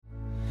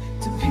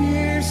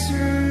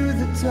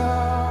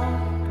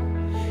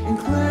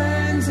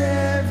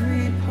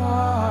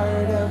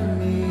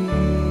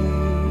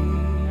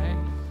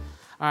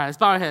let's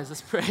bow our heads.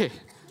 Let's pray.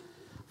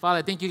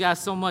 Father, thank you guys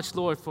so much,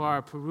 Lord, for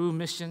our Peru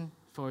mission,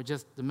 for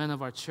just the men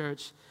of our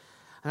church.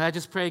 And I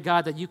just pray,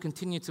 God, that you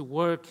continue to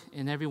work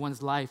in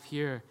everyone's life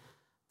here,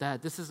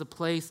 that this is a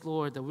place,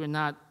 Lord, that we're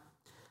not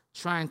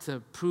trying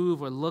to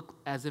prove or look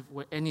as if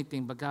we're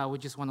anything, but God, we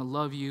just want to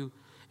love you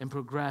and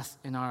progress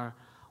in our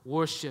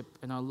worship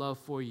and our love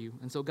for you.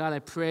 And so, God, I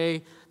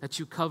pray that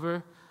you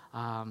cover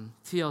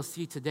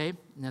TLC today.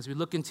 And as we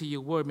look into your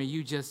word, may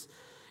you just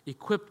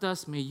equip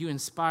us, may you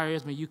inspire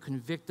us, may you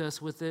convict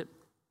us with it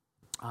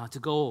to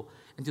go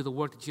and do the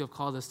work that you have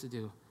called us to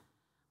do.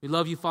 We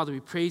love you, Father. We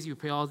praise you. We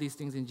pray all these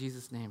things in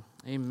Jesus' name.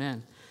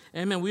 Amen.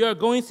 Amen. We are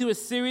going through a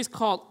series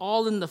called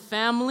All in the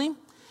Family.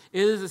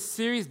 It is a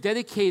series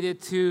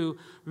dedicated to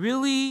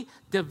really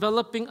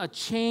developing a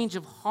change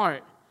of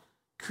heart,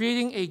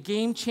 creating a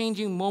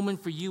game-changing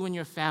moment for you and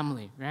your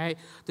family, right?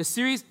 The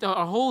series,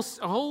 our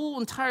whole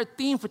entire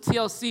theme for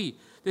TLC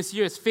this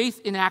year is faith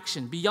in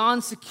action,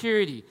 beyond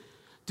security,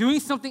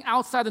 doing something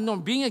outside the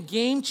norm, being a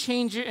game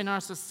changer in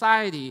our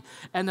society.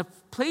 And the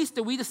place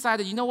that we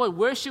decided, you know what,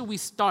 where should we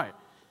start?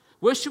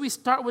 Where should we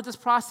start with this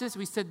process?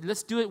 We said,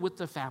 let's do it with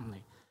the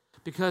family.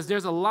 Because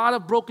there's a lot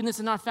of brokenness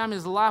in our family.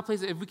 There's a lot of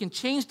places. If we can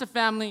change the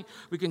family,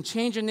 we can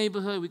change our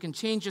neighborhood, we can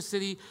change our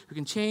city, we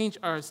can change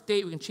our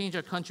state, we can change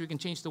our country, we can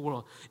change the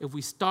world. If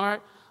we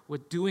start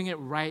with doing it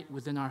right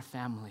within our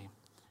family,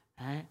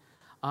 right?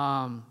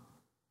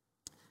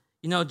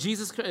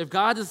 Jesus, if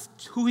God is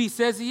who he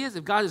says he is,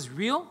 if God is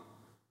real,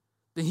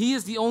 then he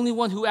is the only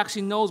one who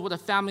actually knows what a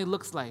family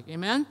looks like.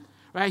 Amen?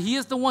 Right? He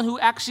is the one who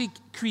actually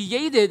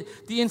created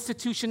the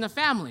institution of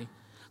family.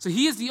 So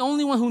he is the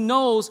only one who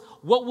knows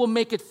what will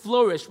make it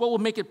flourish, what will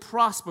make it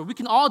prosper. We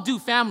can all do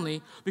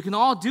family. We can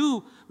all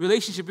do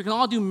relationship. We can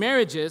all do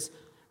marriages,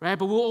 right?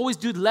 But we'll always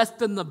do less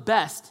than the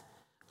best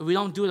if we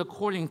don't do it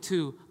according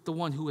to the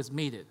one who has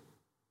made it.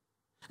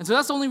 And so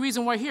that's the only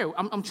reason we're here.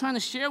 I'm trying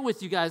to share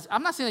with you guys.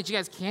 I'm not saying that you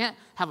guys can't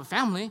have a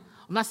family.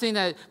 I'm not saying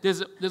that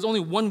there's only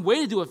one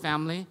way to do a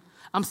family.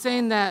 I'm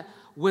saying that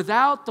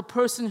without the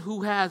person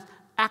who has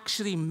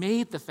actually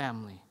made the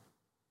family,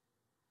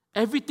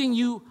 everything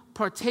you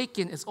partake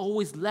in is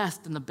always less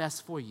than the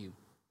best for you.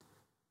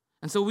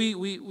 And so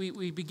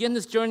we begin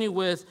this journey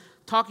with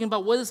talking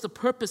about what is the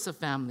purpose of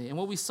family. And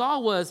what we saw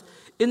was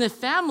in a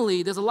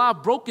family, there's a lot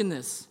of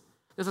brokenness.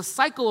 There's a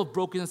cycle of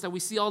brokenness that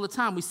we see all the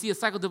time. We see a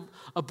cycle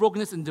of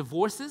brokenness in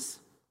divorces,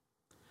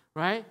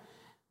 right?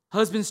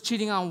 Husbands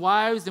cheating on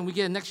wives, and we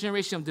get a next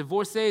generation of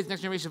divorcees,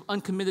 next generation of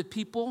uncommitted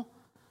people.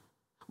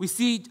 We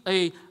see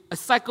a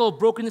cycle of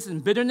brokenness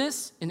and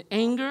bitterness and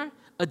anger,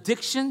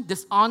 addiction,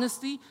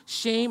 dishonesty,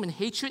 shame, and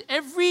hatred.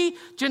 Every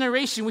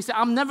generation, we say,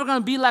 I'm never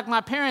going to be like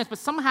my parents, but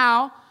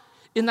somehow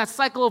in that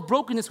cycle of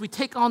brokenness, we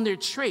take on their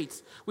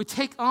traits. We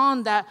take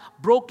on that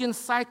broken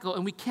cycle,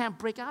 and we can't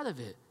break out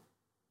of it.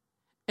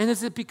 And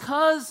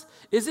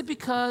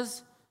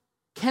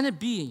can it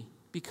be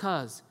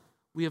because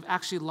we have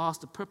actually lost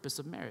the purpose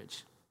of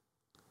marriage?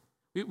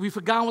 We've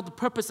forgotten what the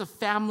purpose of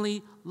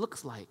family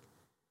looks like.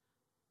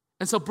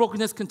 And so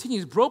brokenness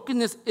continues.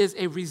 Brokenness is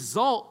a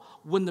result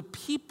when the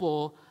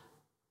people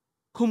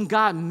whom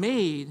God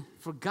made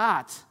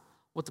forgot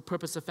what the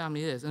purpose of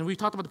family is. And we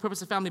talked about the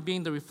purpose of family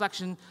being the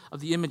reflection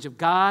of the image of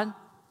God.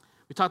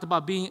 We talked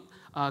about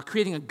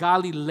creating a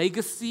godly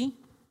legacy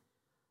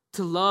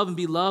to love and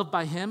be loved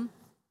by him,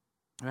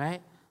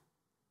 right?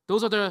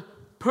 Those are the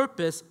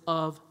purpose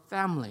of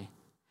family.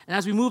 And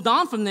as we moved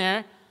on from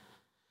there,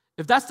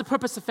 if that's the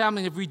purpose of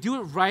family, and if we do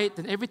it right,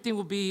 then everything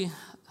will be,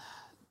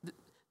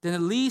 then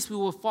at least we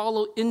will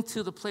follow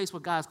into the place where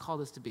God has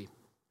called us to be,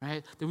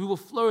 right? That we will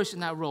flourish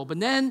in that role. But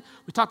then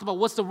we talked about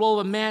what's the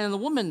role of a man and a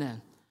woman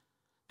then.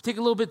 Take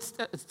a little bit,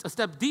 a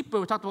step deeper.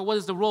 We talked about what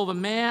is the role of a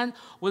man,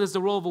 what is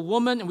the role of a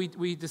woman, and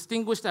we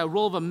distinguished that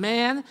role of a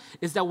man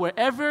is that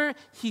wherever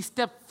he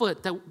stepped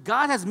foot, that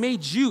God has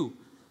made you,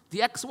 the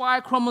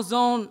XY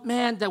chromosome,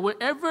 man, that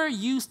wherever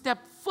you step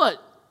foot,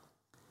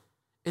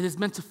 it is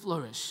meant to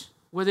flourish.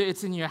 Whether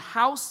it's in your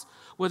house,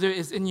 whether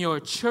it's in your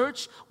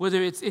church, whether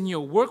it's in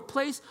your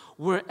workplace,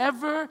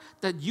 wherever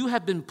that you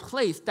have been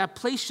placed, that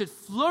place should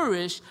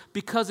flourish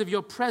because of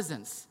your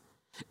presence.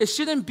 It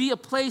shouldn't be a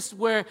place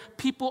where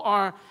people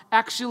are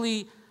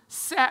actually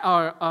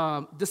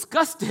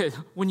disgusted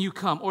when you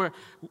come, or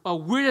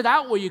weirded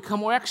out when you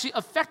come, or actually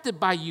affected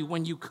by you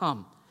when you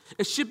come.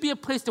 It should be a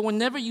place that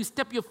whenever you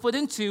step your foot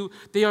into,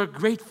 they are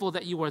grateful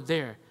that you are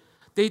there.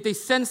 They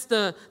sense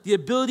the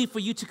ability for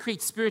you to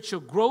create spiritual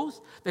growth,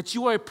 that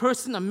you are a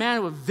person, a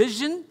man with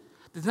vision,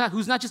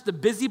 who's not just a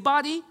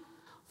busybody,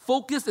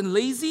 focused and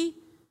lazy,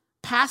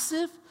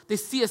 passive. They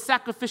see a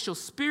sacrificial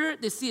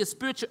spirit. They see a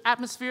spiritual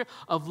atmosphere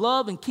of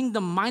love and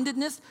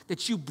kingdom-mindedness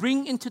that you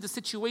bring into the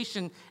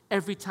situation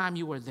every time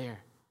you are there.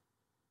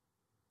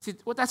 See,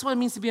 that's what it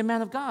means to be a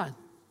man of God.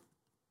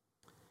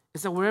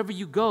 It's that wherever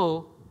you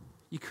go,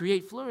 you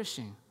create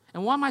flourishing.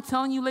 And why am I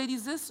telling you,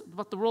 ladies, this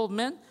about the role of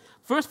men?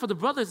 First, for the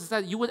brothers, is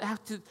that you would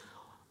have to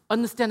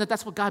understand that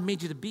that's what God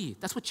made you to be.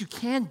 That's what you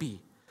can be.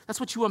 That's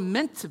what you are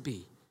meant to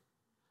be.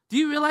 Do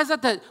you realize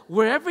that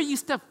wherever you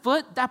step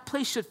foot, that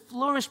place should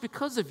flourish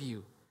because of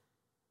you?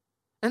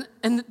 And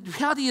the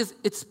reality is,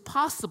 it's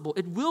possible.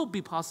 It will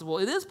be possible.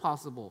 It is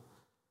possible.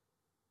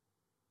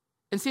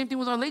 And same thing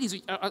with our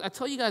ladies. I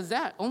tell you guys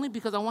that only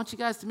because I want you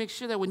guys to make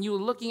sure that when you're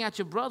looking at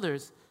your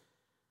brothers,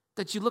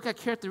 that you look at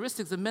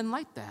characteristics of men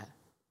like that,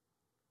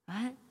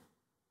 right?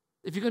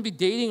 If you're going to be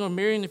dating or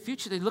marrying in the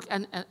future, they look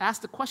and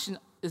ask the question,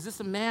 is this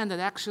a man that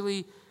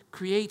actually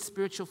creates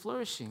spiritual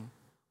flourishing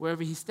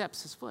wherever he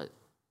steps his foot?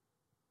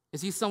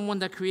 Is he someone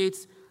that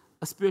creates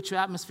a spiritual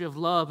atmosphere of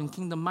love and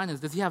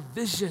kingdom-mindedness? Does he have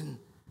vision?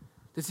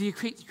 Does he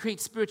create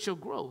spiritual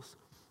growth?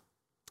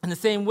 In the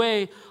same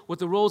way, with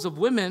the roles of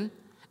women,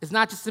 it's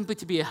not just simply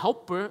to be a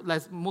helper,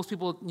 like most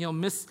people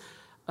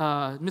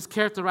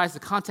mischaracterize the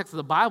context of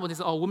the Bible. They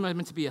say, oh, women are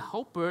meant to be a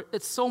helper.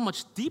 It's so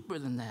much deeper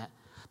than that.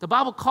 The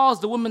Bible calls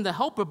the woman the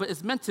helper, but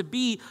it's meant to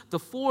be the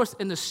force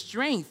and the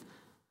strength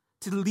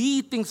to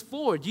lead things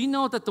forward. Do you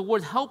know that the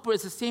word helper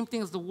is the same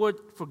thing as the word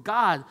for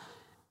God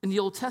in the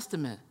Old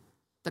Testament?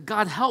 That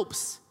God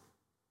helps,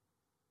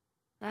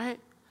 right?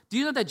 Do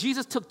you know that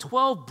Jesus took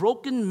 12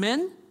 broken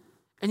men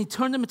and he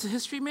turned them into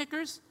history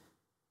makers?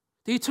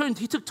 He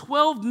took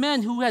 12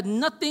 men who had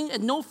nothing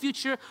and no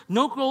future,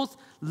 no growth,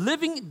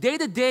 living day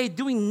to day,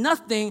 doing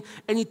nothing,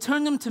 and he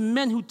turned them to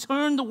men who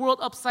turned the world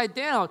upside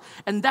down.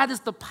 And that is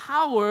the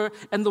power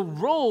and the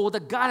role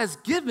that God has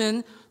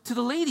given to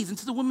the ladies and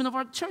to the women of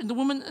our church, the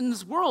women in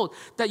this world,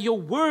 that your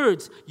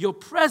words, your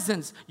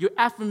presence, your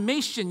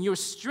affirmation, your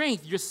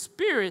strength, your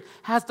spirit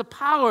has the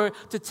power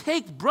to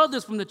take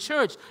brothers from the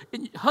church,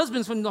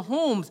 husbands from the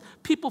homes,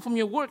 people from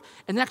your work,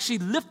 and actually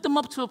lift them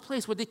up to a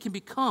place where they can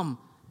become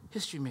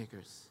history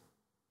makers.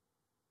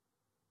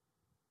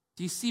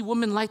 Do you see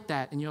women like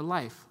that in your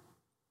life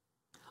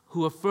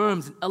who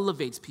affirms and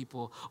elevates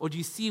people? Or do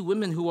you see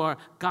women who are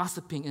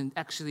gossiping and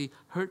actually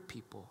hurt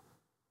people?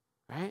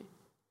 Right?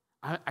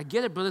 I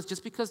get it, brothers.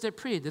 Just because they're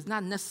pretty does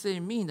not necessarily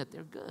mean that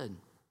they're good.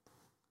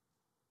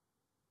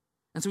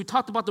 And so we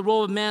talked about the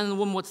role of man and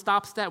woman, what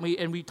stops that,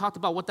 and we talked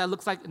about what that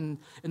looks like in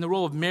the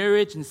role of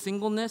marriage and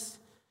singleness.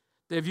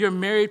 That if you're a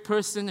married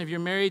person, if you're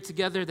married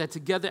together, that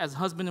together as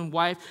husband and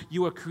wife,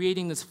 you are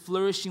creating this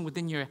flourishing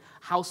within your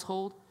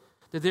household.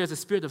 That there's a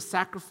spirit of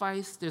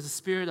sacrifice, there's a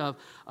spirit of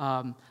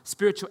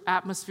spiritual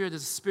atmosphere,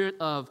 there's a spirit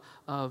of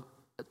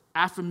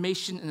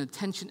affirmation and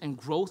attention and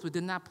growth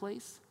within that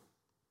place.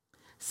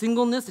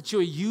 Singleness, that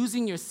you're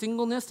using your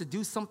singleness to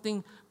do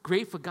something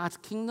great for God's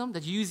kingdom,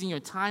 that you're using your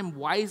time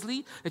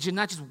wisely, that you're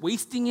not just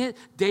wasting it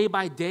day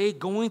by day,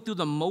 going through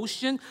the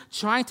motion,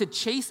 trying to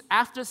chase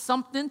after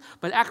something,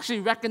 but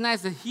actually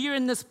recognize that here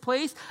in this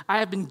place, I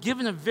have been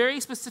given a very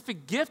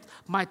specific gift,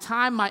 my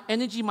time, my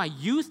energy, my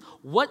youth.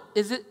 What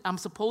is it I'm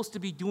supposed to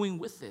be doing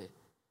with it?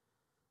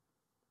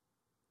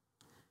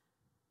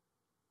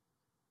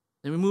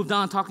 Then we moved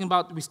on talking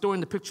about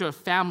restoring the picture of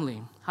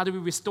family. How do we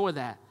restore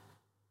that?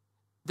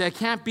 That it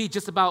can't be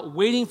just about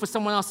waiting for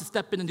someone else to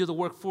step in and do the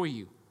work for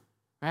you,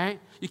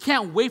 right? You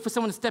can't wait for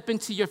someone to step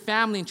into your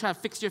family and try to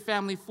fix your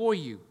family for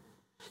you.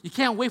 You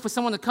can't wait for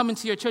someone to come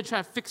into your church and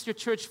try to fix your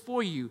church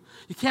for you.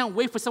 You can't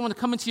wait for someone to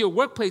come into your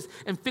workplace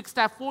and fix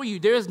that for you.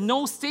 There is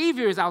no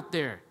saviors out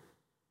there.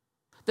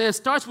 That it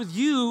starts with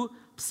you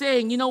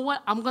saying, you know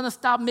what, I'm going to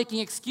stop making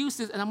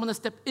excuses and I'm going to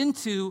step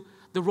into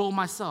the role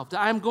myself.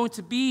 That I'm going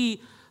to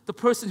be the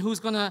person who's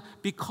going to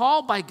be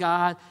called by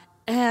God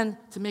and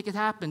to make it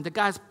happen. That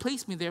God's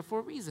placed me there for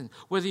a reason.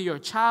 Whether you're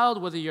a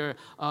child, whether you're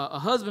a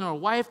husband or a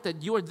wife,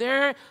 that you are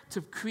there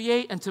to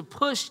create and to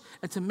push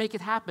and to make it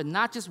happen.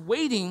 Not just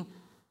waiting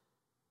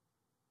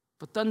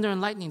for thunder and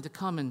lightning to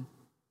come and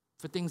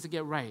for things to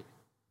get right.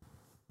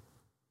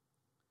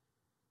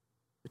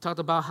 We talked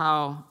about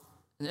how,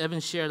 and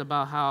Evan shared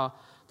about how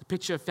the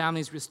picture of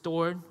family is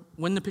restored.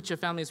 When the picture of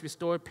family is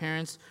restored,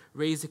 parents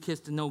raise the kids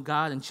to know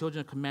God and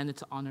children are commanded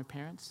to honor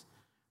parents.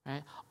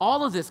 Right?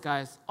 All of this,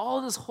 guys, all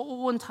of this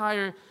whole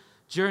entire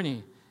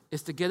journey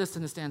is to get us to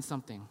understand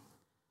something.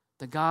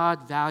 That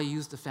God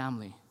values the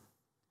family.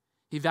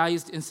 He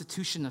values the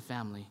institution of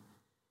family.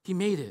 He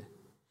made it.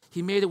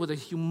 He made it with a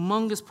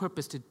humongous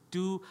purpose to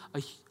do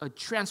a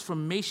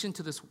transformation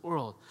to this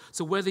world.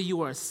 So whether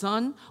you are a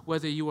son,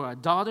 whether you are a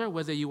daughter,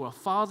 whether you are a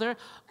father,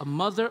 a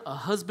mother, a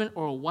husband,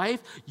 or a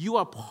wife, you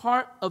are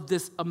part of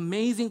this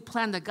amazing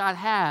plan that God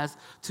has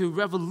to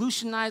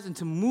revolutionize and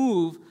to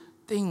move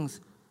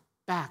things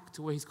back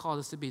to where he's called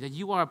us to be, that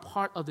you are a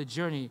part of the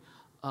journey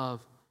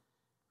of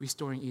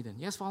restoring Eden.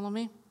 Yes, follow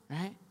me,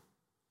 right?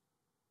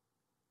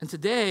 And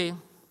today,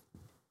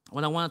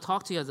 what I want to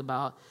talk to you guys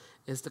about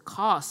is the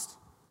cost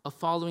of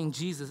following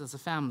Jesus as a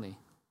family.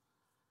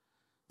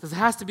 Because it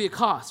has to be a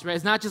cost, right?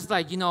 It's not just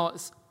like,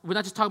 we're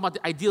not just talking about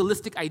the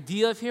idealistic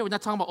idea of here. We're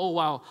not talking about, oh,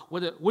 wow,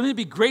 wouldn't it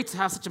be great to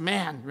have such a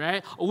man,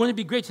 right? Or wouldn't it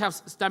be great to have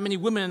that many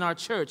women in our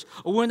church?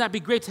 Or wouldn't that be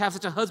great to have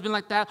such a husband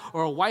like that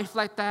or a wife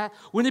like that?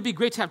 Wouldn't it be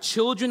great to have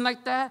children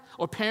like that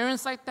or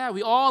parents like that?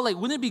 We all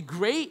wouldn't it be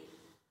great?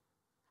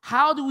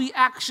 How do we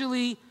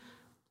actually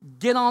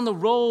get on the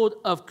road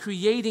of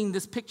creating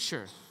this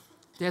picture?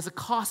 There's a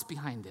cost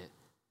behind it.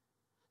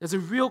 There's a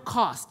real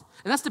cost.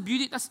 And that's the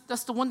beauty,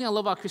 that's the one thing I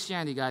love about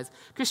Christianity, guys.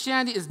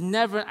 Christianity is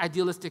never an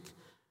idealistic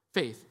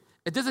faith.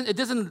 It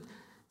doesn't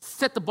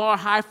set the bar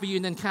high for you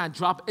and then kind of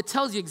drop it. It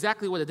tells you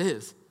exactly what it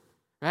is,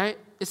 right?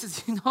 It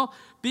says,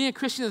 being a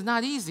Christian is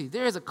not easy.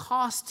 There is a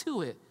cost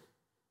to it.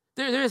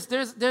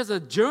 There's a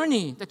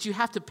journey that you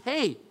have to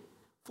pay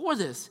for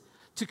this,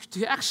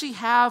 to actually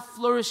have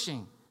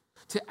flourishing,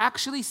 to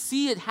actually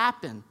see it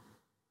happen.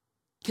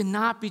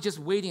 Cannot be just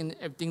waiting and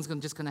everything's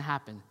just going to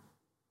happen.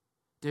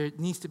 There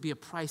needs to be a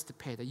price to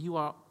pay, that you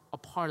are a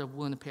part of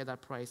willing to pay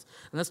that price.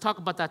 And let's talk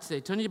about that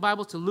today. Turn your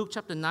Bibles to Luke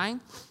chapter 9,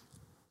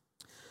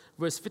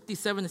 verse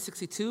 57 to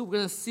 62. We're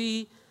going to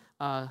see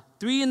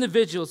three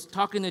individuals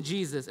talking to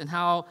Jesus and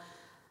how,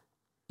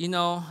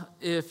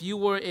 if you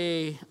were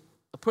a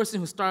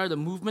person who started a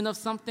movement of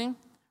something,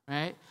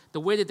 right? The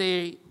way that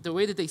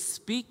they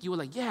speak, you were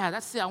like, yeah,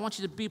 that's it. I want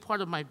you to be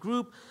part of my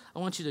group. I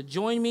want you to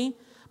join me.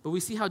 But we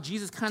see how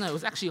Jesus kind of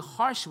was actually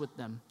harsh with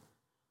them.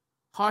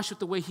 Harsh with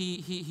the way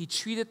he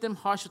treated them,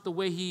 harsh with the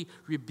way he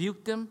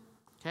rebuked them.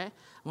 Okay?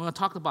 We're going to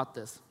talk about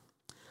this.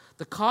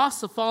 The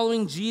cost of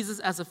following Jesus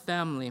as a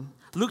family.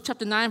 Luke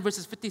chapter 9,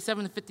 verses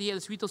 57 and 58.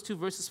 Let's read those two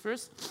verses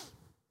first.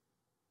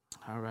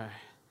 All right.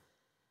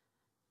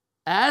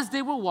 As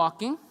they were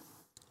walking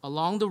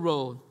along the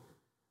road,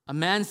 a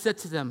man said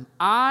to them,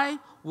 I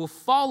will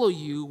follow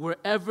you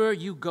wherever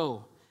you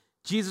go.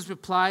 Jesus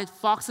replied,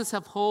 foxes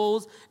have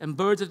holes and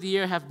birds of the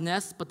air have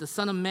nests, but the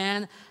Son of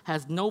Man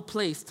has no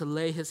place to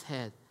lay his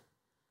head.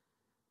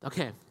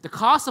 Okay, the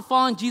cost of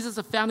following Jesus as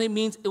a family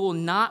means it will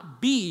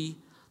not be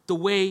the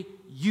way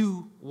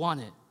you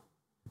want it.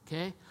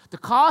 Okay? The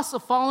cost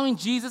of following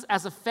Jesus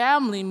as a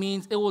family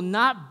means it will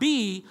not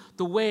be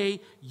the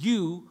way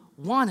you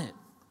want it.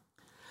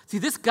 See,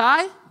 this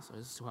guy,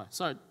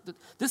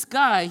 this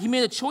guy, he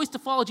made a choice to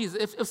follow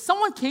Jesus. If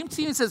someone came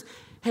to you and says,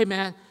 hey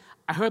man,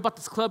 I heard about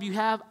this club you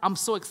have. I'm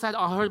so excited.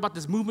 I heard about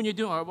this movement you're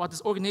doing or about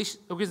this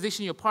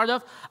organization you're part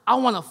of. I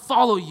want to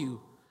follow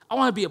you. I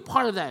want to be a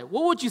part of that.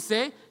 What would you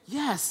say?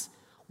 Yes,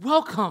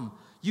 welcome.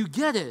 You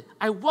get it.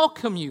 I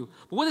welcome you.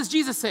 But what does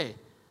Jesus say?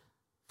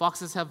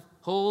 Foxes have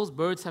holes,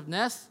 birds have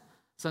nests,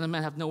 Son of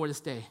Man have nowhere to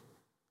stay.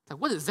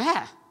 Like, what is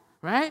that,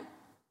 right?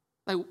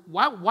 Like,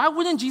 why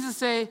wouldn't Jesus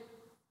say,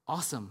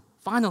 awesome,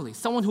 finally,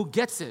 someone who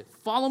gets it.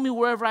 Follow me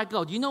wherever I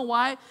go. Do you know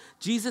why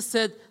Jesus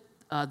said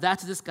that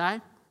to this guy?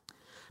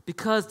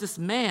 Because this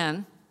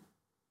man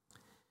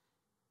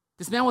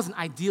was an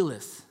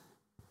idealist.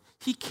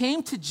 He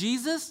came to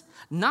Jesus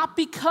not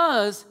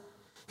because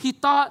he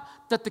thought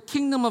that the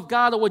kingdom of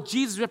God or what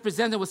Jesus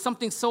represented was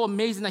something so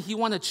amazing that he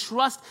wanted to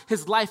trust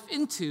his life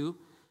into.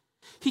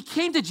 He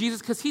came to Jesus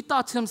because he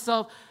thought to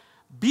himself,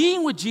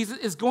 being with Jesus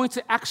is going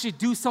to actually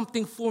do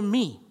something for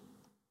me.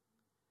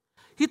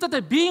 He thought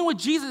that being with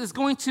Jesus is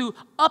going to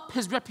up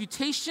his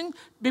reputation,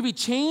 maybe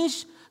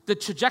change the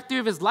trajectory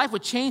of his life,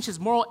 would change his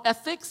moral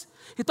ethics.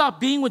 He thought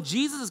being with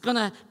Jesus is going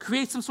to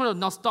create some sort of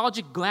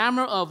nostalgic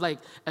glamour of like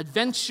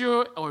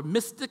adventure or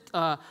mystic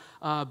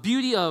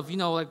beauty of,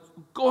 like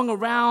going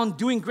around,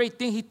 doing great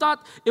things. He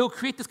thought it would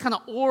create this kind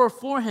of aura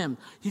for him.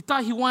 He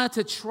thought he wanted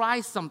to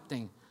try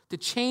something, to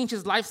change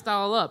his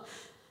lifestyle up.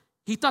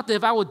 He thought that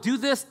if I would do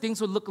this,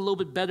 things would look a little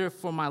bit better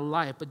for my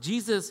life. But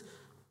Jesus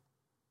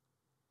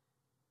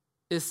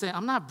is saying,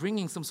 I'm not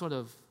bringing some sort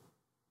of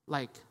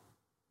like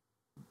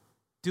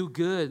do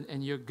good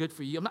and you're good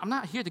for you. I'm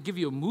not here to give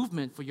you a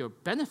movement for your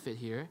benefit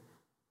here.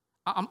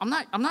 I'm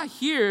not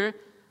here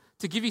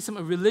to give you some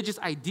religious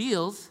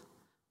ideals.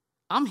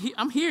 I'm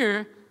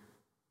here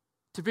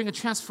to bring a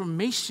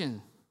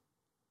transformation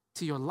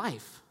to your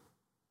life.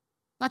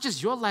 Not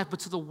just your life, but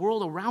to the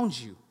world around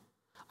you.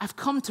 I've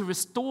come to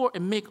restore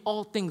and make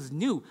all things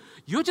new.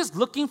 You're just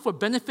looking for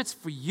benefits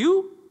for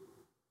you?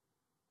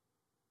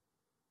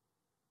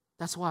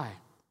 That's why.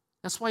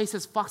 That's why he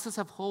says foxes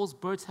have holes,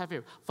 birds have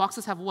air.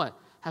 Foxes have what?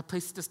 Have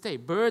places to stay.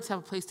 Birds have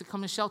a place to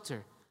come and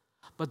shelter.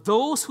 But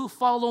those who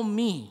follow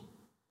me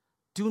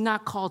do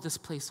not call this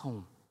place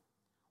home.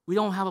 We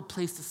don't have a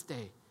place to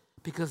stay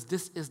because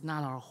this is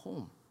not our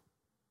home.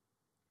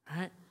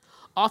 Right?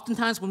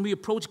 Oftentimes when we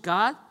approach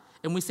God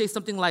and we say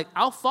something like,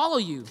 I'll follow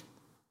you,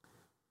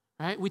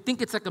 right? We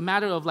think it's like a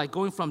matter of like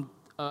going from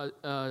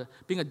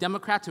being a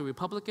Democrat to a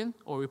Republican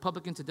or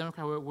Republican to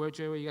Democrat,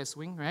 wherever you guys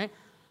swing, right?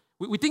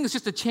 We think it's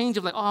just a change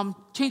of like,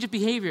 change of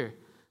behavior,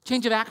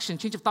 change of action,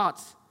 change of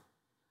thoughts,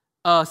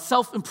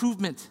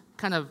 self-improvement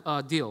kind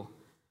of deal.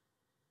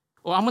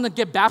 Or I'm going to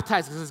get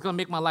baptized because it's going to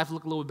make my life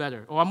look a little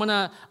better. Or I'm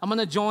going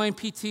to join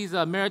PT's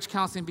marriage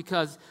counseling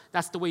because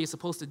that's the way you're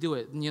supposed to do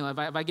it.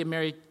 If I get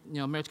married,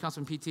 marriage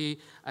counseling PT,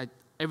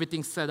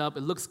 everything's set up.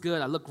 It looks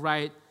good. I look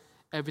right.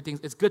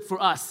 It's good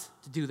for us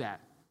to do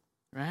that,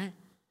 right?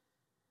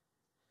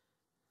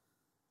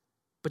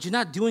 But you're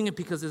not doing it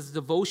because it's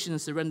devotion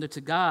and surrender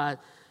to God.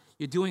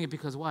 You're doing it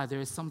because, why? There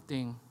is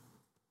something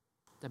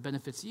that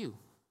benefits you.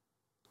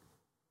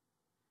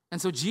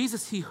 And so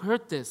Jesus, he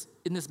heard this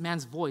in this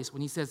man's voice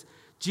when he says,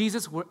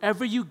 Jesus,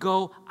 wherever you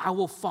go, I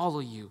will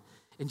follow you.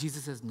 And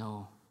Jesus says,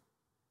 no.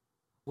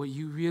 What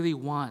you really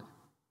want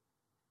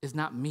is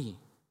not me.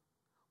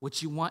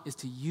 What you want is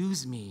to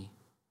use me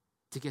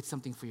to get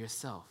something for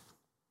yourself.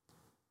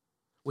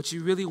 What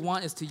you really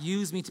want is to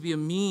use me to be a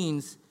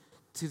means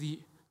to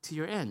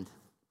your end.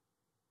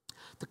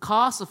 The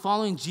cost of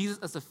following Jesus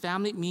as a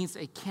family means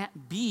it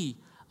can't be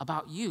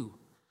about you.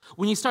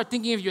 When you start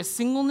thinking of your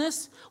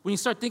singleness, when you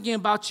start thinking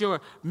about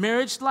your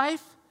marriage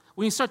life,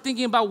 when you start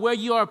thinking about where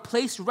you are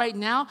placed right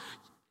now,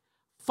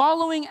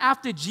 following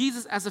after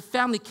Jesus as a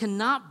family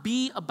cannot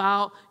be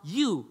about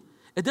you.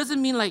 It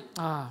doesn't mean like,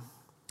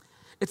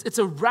 it's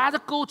a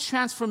radical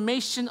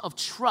transformation of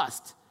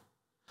trust.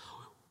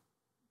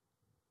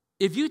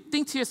 If you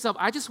think to yourself,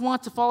 I just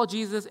want to follow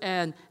Jesus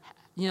and,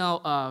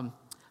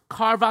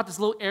 carve out this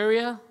little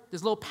area,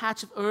 this little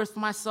patch of earth for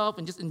myself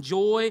and just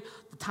enjoy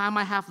the time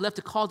I have left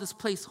to call this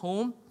place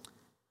home,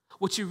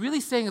 what you're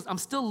really saying is I'm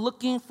still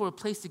looking for a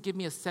place to give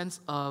me a sense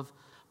of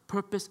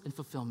purpose and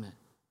fulfillment.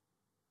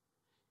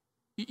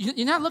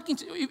 You're not looking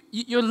to,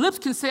 your lips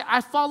can say, I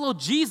follow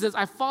Jesus,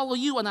 I follow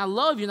you, and I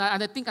love you,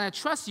 and I think and I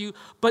trust you,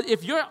 but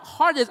if your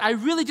heart is, I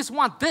really just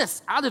want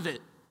this out of it,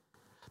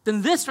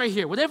 then this right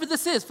here, whatever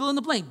this is, fill in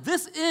the blank,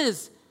 this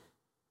is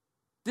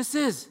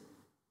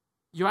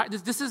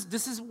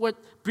what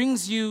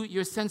brings you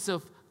your sense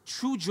of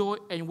true joy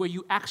and where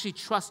you actually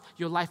trust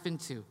your life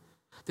into.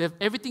 That if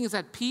everything is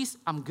at peace,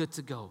 I'm good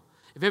to go.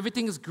 If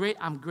everything is great,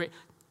 I'm great.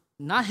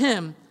 Not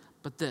him,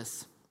 but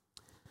this.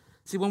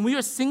 See, when we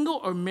are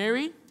single or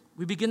married,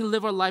 we begin to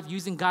live our life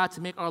using God to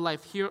make our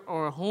life here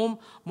or our home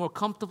more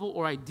comfortable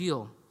or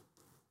ideal,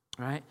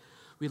 right?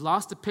 We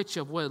lost the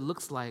picture of what it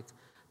looks like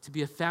to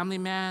be a family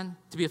man,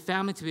 to be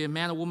a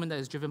man or woman that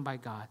is driven by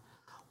God.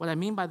 What I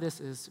mean by this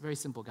is very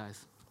simple,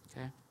 guys,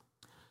 okay?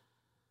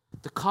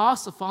 The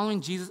cost of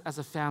following Jesus as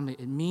a family,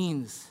 it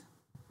means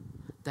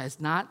that it's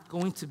not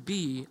going to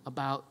be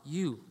about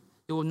you.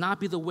 It will not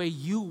be the way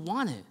you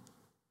want it.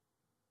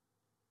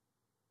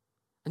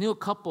 I knew a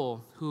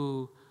couple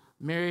who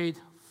married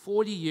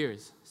 40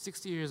 years,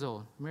 60 years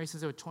old, married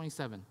since they were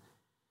 27.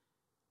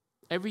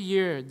 Every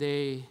year,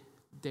 they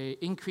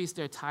increased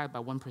their tithe by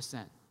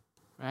 1%,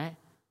 right?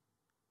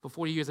 For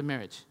 40 years of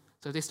marriage.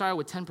 So if they started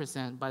with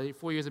 10%, by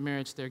 4 years of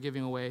marriage, they're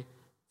giving away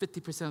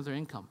 50% of their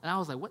income. And I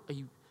was like, what are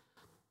you?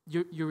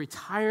 You're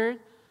retired,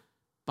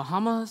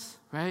 Bahamas,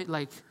 right?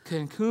 Like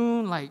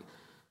Cancun, like,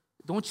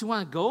 don't you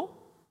want to go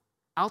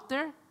out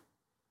there?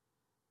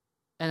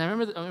 And I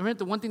remember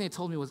the one thing they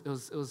told me was,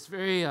 it was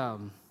very,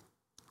 I'm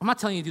not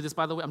telling you to do this,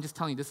 by the way, I'm just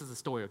telling you this is a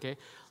story, okay?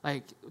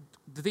 Like,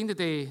 the thing that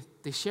they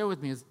share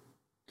with me is,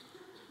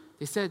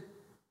 they said,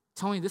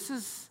 Tony,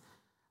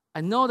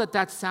 I know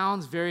that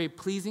sounds very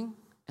pleasing,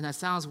 and that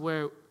sounds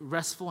very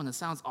restful, and it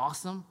sounds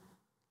awesome,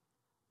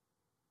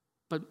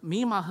 but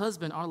me and my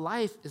husband, our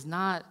life is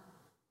not,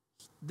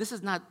 this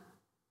is not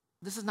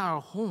our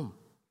home.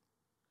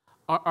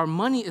 Our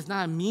money is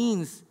not a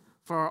means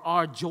for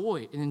our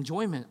joy and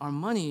enjoyment. Our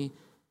money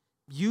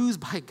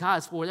used by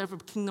God for whatever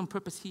kingdom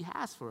purpose he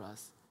has for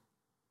us,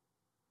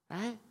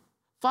 right?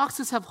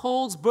 Foxes have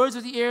holes, birds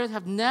of the air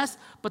have nests,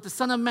 but the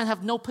Son of Man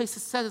have no place to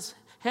set his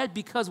head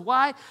because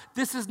why?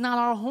 This is not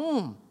our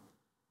home.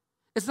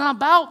 It's not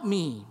about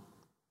me.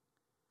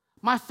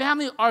 My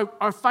family,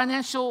 our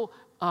financial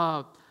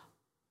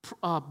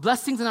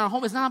blessings in our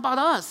home is not about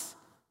us.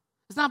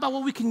 It's not about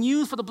what we can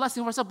use for the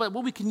blessing of ourselves, but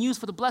what we can use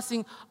for the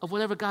blessing of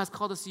whatever God has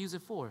called us to use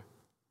it for.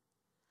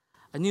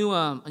 I knew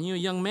a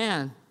young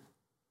man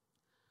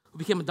who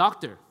became a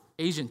doctor,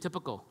 Asian,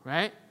 typical,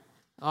 right?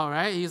 All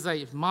right, he's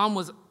like, mom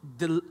was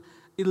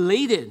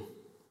elated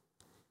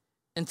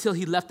until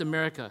he left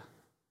America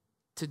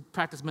to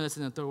practice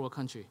medicine in a third world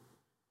country.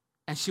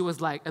 And she was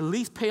like, at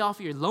least pay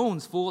off your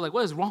loans, fool. Like,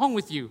 what is wrong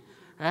with you,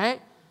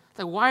 right?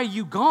 Like, why are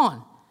you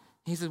gone?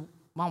 He said,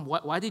 Mom,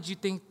 why did you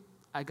think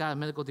I got a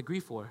medical degree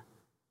for?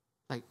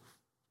 Like,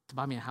 to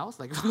buy me a house?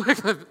 Like,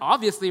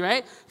 obviously,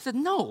 right? He said,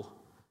 no.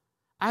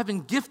 I've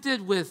been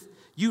gifted with,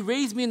 you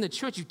raised me in the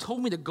church. You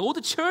told me to go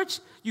to church.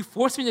 You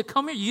forced me to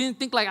come here. You didn't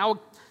think like I would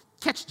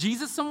catch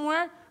Jesus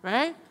somewhere,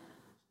 right?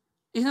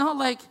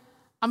 Like,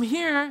 I'm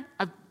here.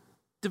 I've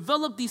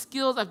developed these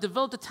skills. I've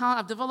developed the talent.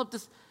 I've developed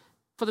this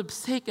for the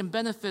sake and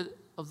benefit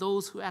of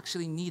those who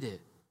actually need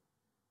it.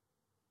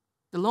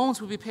 The loans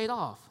will be paid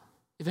off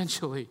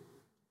eventually,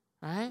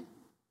 right?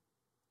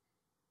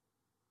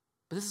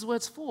 But this is what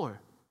it's for.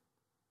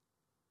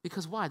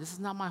 Because why? This is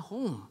not my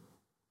home.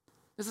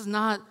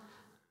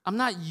 I'm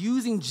not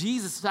using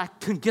Jesus so I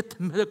can get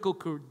the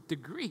medical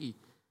degree.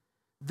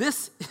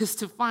 This is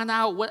to find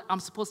out what I'm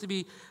supposed to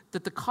be,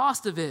 that the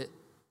cost of it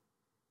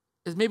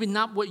is maybe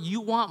not what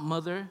you want,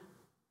 mother,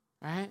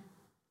 right?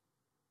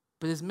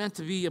 But it's meant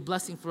to be a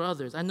blessing for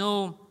others. I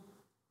know,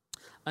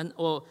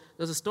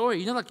 there's a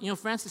story,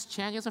 Francis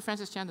Chan,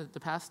 Francis Chan, the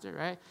pastor,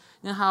 right?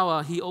 You know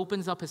how he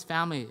opens up his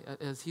family,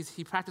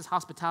 he practices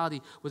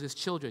hospitality with his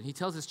children. He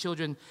tells his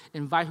children,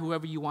 invite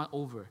whoever you want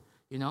over,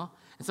 And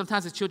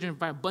sometimes his children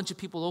invite a bunch of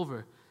people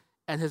over,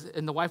 and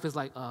the wife is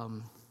like,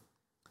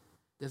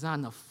 there's not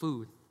enough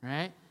food,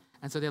 right?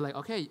 And so they're like,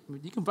 okay,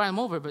 you can invite them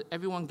over, but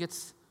everyone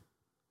gets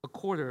a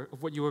quarter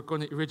of what you were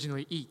going to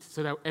originally eat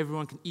so that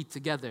everyone can eat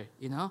together,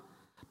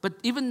 But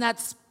even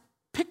that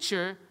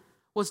picture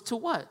was to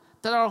what?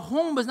 That our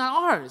home is not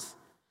ours.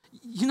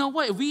 You know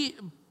what? If we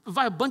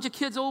invite a bunch of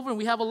kids over and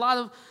we have a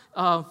lot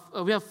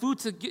of, we have food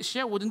to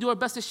share, we'll then do our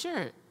best to share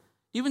it.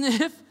 Even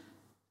if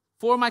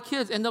 4 of my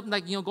kids end up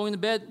going to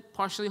bed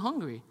partially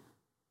hungry,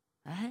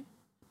 right?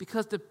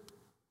 Because the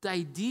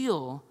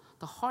ideal,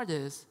 the heart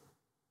is,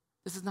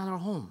 this is not our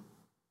home.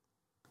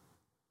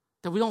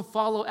 That we don't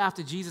follow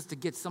after Jesus to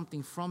get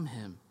something from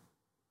him.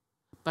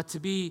 But to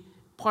be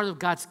part of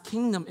God's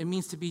kingdom, it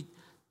means to be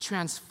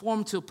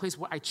transformed to a place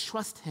where I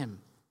trust him.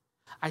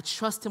 I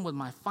trust him with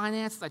my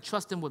finances. I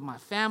trust him with my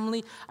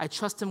family. I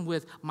trust him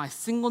with my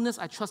singleness.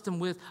 I trust him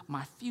with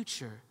my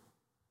future.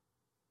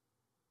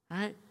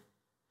 Right?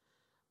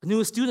 I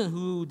knew a student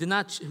who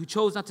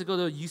chose not to go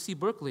to UC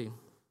Berkeley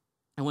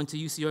and went to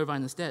UC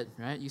Irvine instead,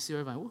 right? UC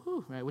Irvine,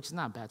 woohoo, right? Which is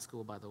not a bad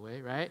school, by the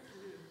way, right?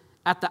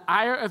 At the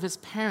ire of his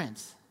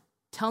parents,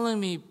 telling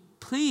me,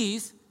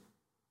 please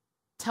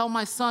tell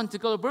my son to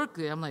go to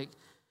Berkeley. I'm like,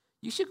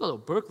 you should go to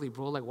Berkeley,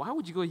 bro. Like, why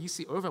would you go to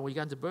UC Irvine when you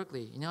got into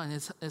Berkeley? And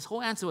his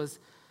whole answer was,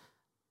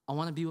 I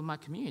want to be with my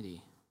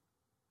community.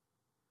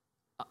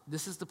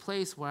 This is the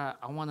place where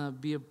I want to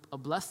be a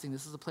blessing.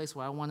 This is the place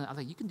where I was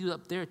like, you can do it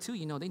up there too.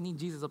 They need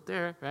Jesus up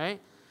there,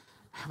 right?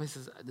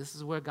 This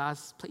is where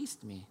God's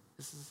placed me.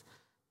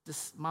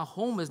 My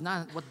home is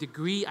not what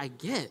degree I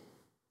get,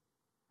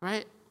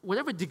 right?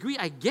 Whatever degree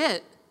I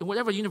get in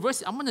whatever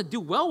university, I'm going to do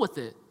well with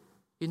it,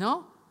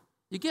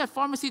 You get a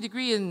pharmacy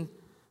degree in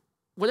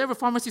whatever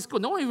pharmacy school,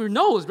 no one even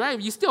knows,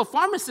 right? You're still a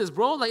pharmacist,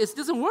 bro. Like, it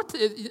doesn't work.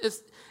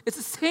 It's the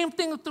same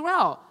thing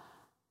throughout.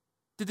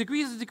 The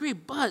degree is a degree,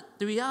 but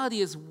the reality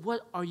is,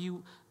 what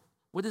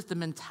is the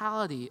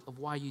mentality of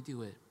why you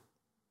do it?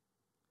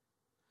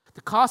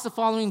 The cost of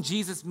following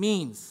Jesus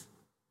means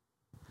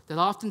that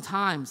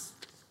oftentimes,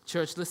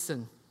 church,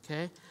 listen,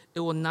 okay? It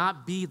will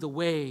not be the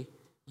way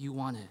you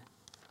want it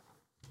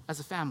as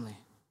a family.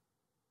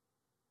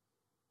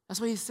 That's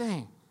what he's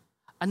saying.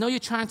 I know you're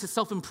trying to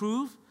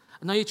self-improve.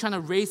 I know you're trying to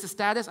raise the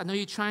status. I know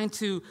you're trying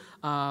to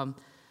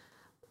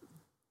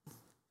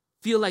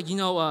feel like,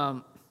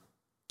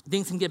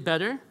 things can get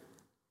better.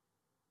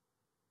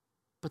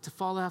 But to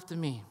follow after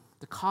me,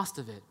 the cost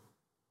of it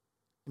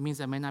means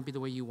that it may not be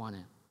the way you want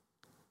it.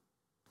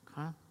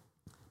 Okay?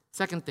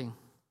 Second thing,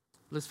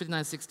 Luke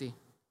 59:60.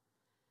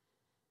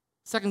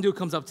 Second dude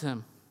comes up to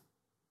him.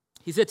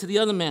 He said to the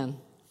other man,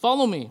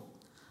 follow me.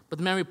 But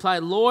the man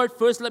replied, Lord,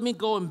 first let me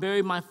go and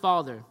bury my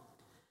father.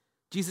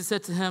 Jesus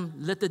said to him,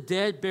 let the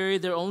dead bury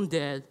their own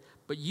dead,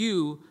 but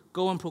you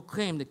go and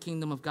proclaim the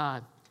kingdom of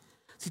God.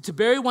 See, to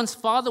bury one's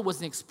father was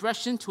an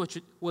expression to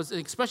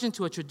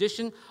a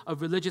tradition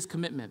of religious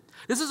commitment.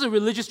 This is a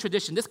religious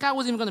tradition. This guy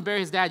wasn't even going to bury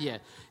his dad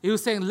yet. He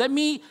was saying, let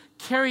me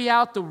carry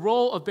out the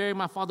role of burying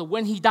my father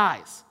when he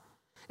dies.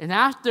 And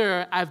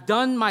after I've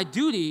done my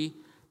duty,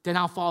 then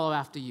I'll follow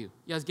after you.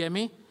 You guys get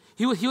me?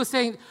 He was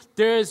saying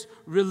there's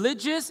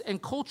religious and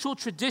cultural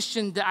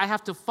tradition that I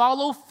have to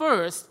follow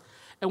first,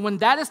 and when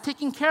that is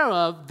taken care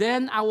of,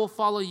 then I will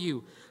follow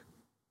you.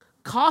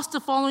 Cost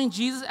of following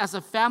Jesus as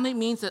a family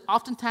means that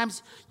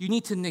oftentimes you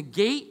need to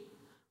negate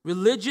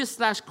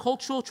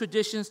religious/cultural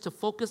traditions to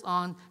focus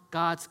on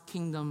God's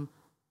kingdom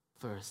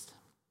first.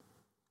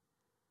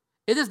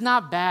 It is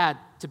not bad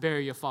to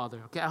bury your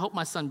father. Okay, I hope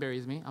my son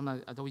buries me. I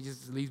hope he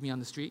just leaves me on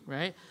the street,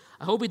 right?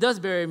 I hope he does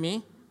bury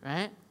me,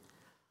 right?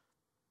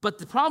 But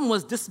the problem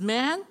was this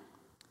man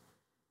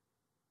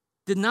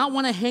did not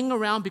want to hang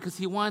around because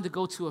he wanted to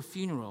go to a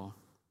funeral.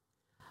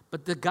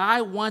 But the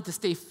guy wanted to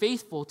stay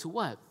faithful to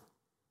what?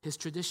 His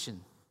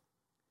tradition.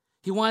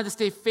 He wanted to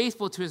stay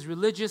faithful to his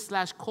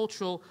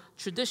religious/cultural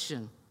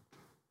tradition.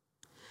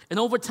 And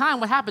over time,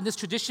 what happened? This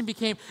tradition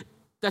became,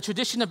 that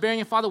tradition of burying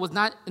your father was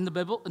not in the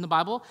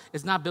Bible.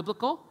 It's not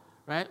biblical,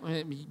 right?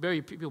 You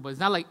bury people, but it's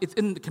not like it's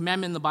in the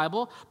commandment in the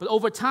Bible. But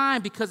over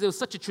time, because it was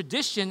such a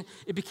tradition,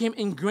 it became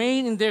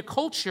ingrained in their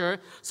culture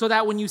so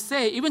that when you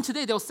say, even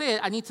today they'll say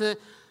it, I need to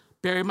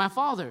bury my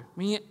father.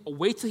 Meaning,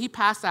 wait till he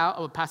pass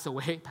Wait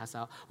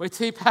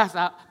till he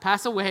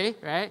pass away,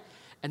 right?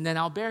 And then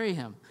I'll bury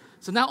him.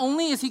 So not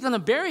only is he going to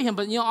bury him,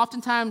 but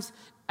oftentimes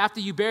after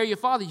you bury your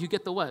father, you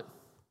get the what?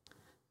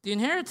 The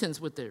inheritance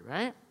with it,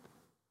 right?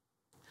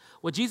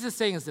 What Jesus is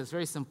saying is this,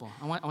 very simple.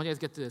 I want you guys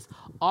to get to this.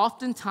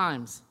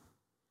 Oftentimes,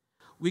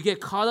 we get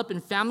caught up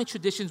in family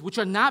traditions, which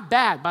are not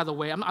bad, by the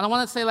way. I don't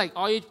want to say like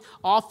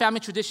all family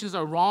traditions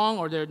are wrong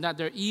or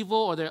they're evil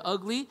or they're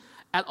ugly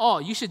at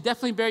all. You should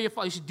definitely bury your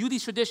father. You should do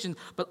these traditions.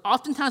 But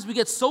oftentimes we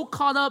get so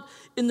caught up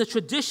in the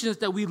traditions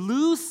that we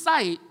lose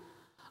sight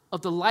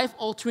of the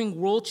life-altering,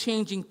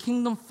 world-changing,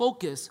 kingdom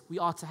focus we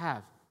ought to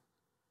have.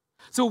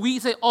 So we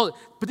say, but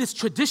it's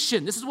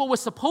tradition. This is what we're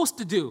supposed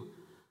to do.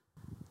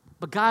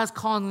 But God's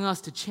calling us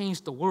to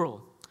change the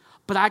world.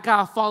 But I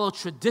got to follow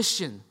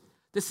tradition.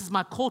 This is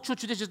my cultural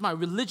tradition, this is my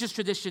religious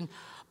tradition.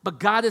 But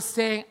God is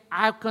saying,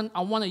 I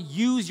want to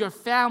use your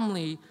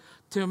family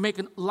to make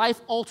a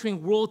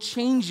life-altering,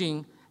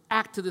 world-changing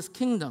act to this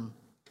kingdom.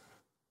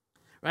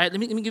 Right? Let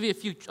me give you a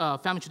few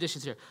family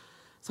traditions here.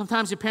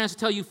 Sometimes your parents will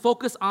tell you,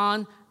 focus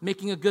on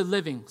making a good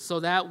living so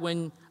that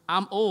when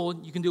I'm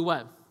old, you can do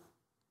what?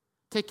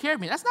 Take care of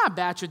me. That's not a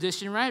bad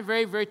tradition, right?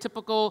 Very, very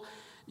typical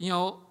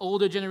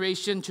older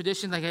generation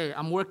traditions like, hey,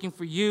 I'm working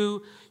for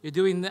you.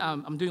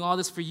 I'm doing all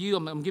this for you.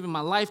 I'm giving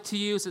my life to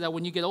you so that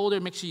when you get older,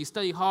 make sure you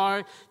study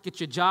hard, get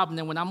your job, and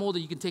then when I'm older,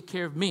 you can take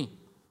care of me.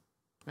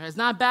 Right? It's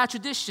not a bad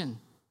tradition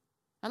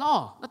at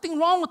all. Nothing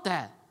wrong with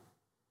that.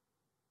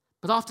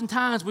 But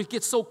oftentimes we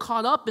get so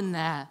caught up in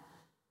that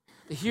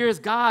here is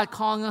God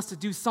calling us to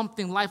do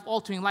something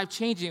life-altering,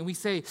 life-changing, and we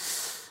say,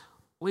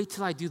 wait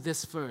till I do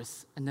this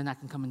first, and then I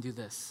can come and do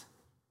this,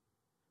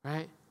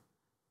 right?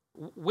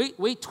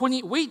 Wait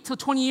till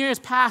 20 years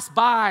pass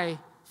by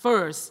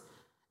first,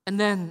 and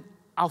then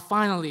I'll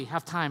finally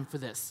have time for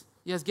this.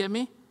 You guys get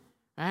me?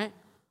 Right?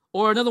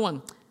 Or another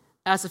one,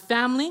 as a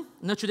family,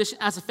 no tradition,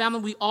 as a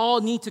family, we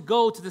all need to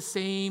go to the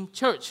same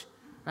church.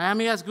 Right? How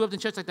many of you guys grew up in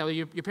church like that? Where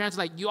your parents are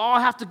like, you all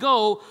have to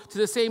go to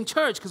the same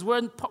church because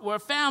we're a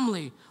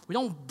family. We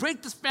don't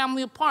break this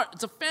family apart.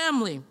 It's a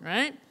family,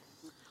 right?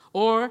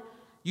 Or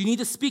you need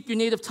to speak your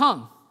native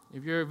tongue.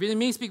 If you're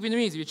Vietnamese, speak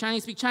Vietnamese. If you're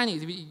Chinese, speak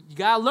Chinese. You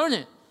got to learn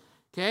it,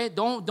 okay?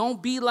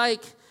 Don't be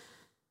like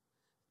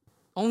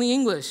only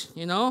English,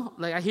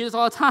 Like I hear this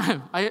all the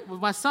time with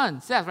my son,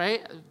 Seth,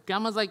 right?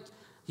 Grandma's like,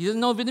 he doesn't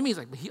know Vietnamese.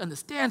 Like, but he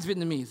understands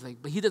Vietnamese. Like,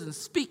 but he doesn't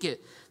speak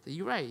it. So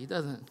you're right, he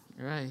doesn't.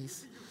 You're right.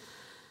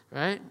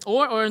 Right?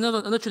 Or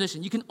another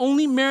tradition. You can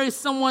only marry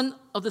someone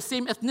of the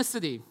same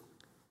ethnicity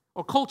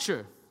or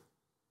culture,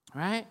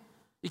 right?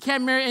 You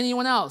can't marry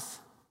anyone else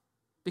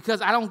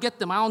because I don't get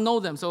them. I don't know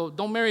them, so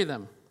don't marry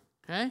them,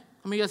 okay? How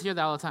many of you guys hear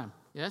that all the time?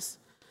 Yes?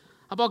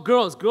 How about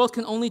girls? Girls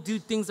can only do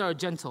things that are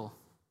gentle,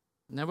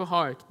 never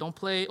hard.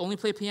 Only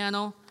play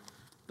piano,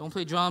 don't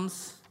play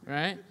drums,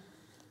 right?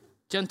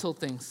 Gentle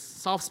things,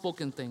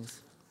 soft-spoken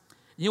things.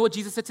 You know what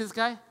Jesus said to this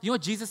guy? You know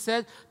what Jesus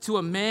said to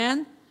a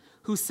man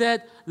who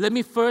said, let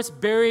me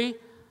first bury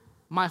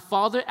my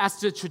father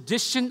as the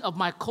tradition of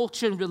my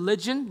culture and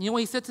religion? You know what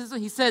he said to this?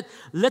 He said,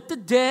 let the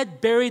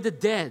dead bury the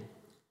dead.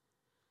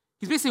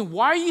 He's basically saying,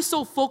 why are you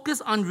so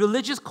focused on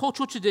religious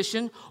cultural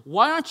tradition?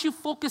 Why aren't you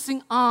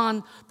focusing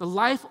on the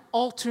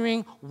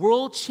life-altering,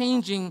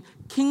 world-changing,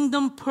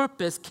 kingdom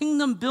purpose,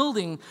 kingdom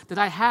building that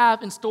I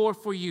have in store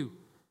for you?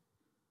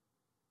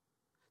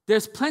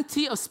 There's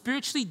plenty of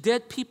spiritually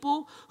dead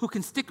people who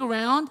can stick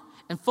around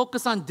and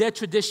focus on dead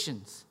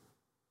traditions.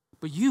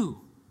 But you,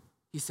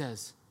 he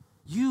says,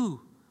 you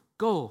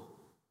go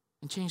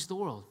and change the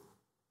world.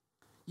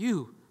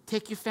 You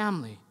take your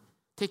family,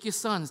 take your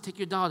sons, take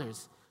your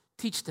daughters,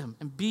 teach them,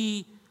 and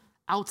be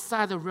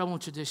outside the realm of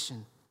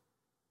tradition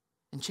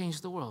and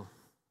change the world.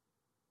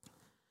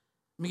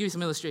 Let me give you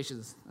some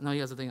illustrations. I know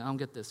you guys are thinking, I don't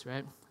get this,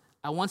 right?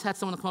 I once had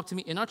someone come up to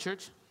me in our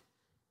church,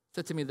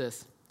 said to me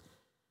this,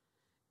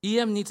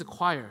 EM needs a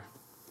choir,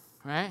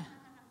 right?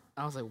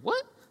 I was like,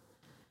 what?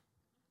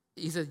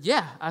 He said,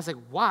 yeah. I was like,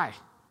 why?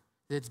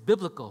 It's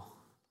biblical.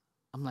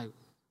 I'm like,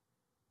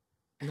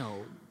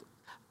 no.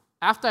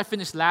 After I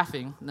finished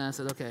laughing, then I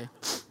said, okay,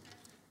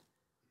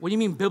 what do you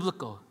mean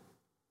biblical?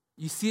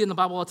 You see it in the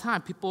Bible all the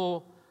time.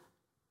 People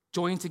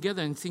joining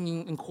together and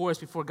singing in chorus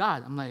before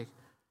God. I'm like,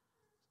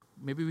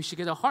 maybe we should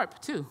get a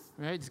harp too,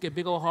 right? Just get a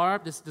big old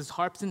harp. There's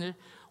harps in there.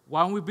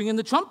 Why don't we bring in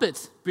the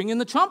trumpets? Bring in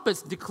the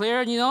trumpets.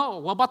 Declare,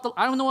 what about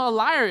I don't know what a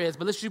lyre is,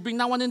 but let's just bring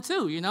that one in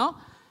too,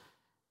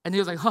 And he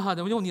was like,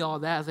 then we don't need all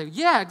that. I was like,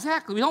 yeah,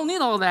 exactly. We don't need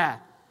all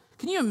that.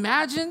 Can you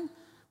imagine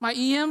my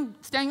EM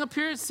standing up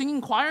here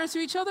singing choirs to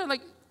each other?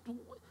 Like, can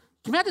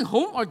you imagine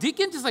home or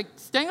deacon just like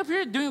standing up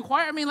here doing a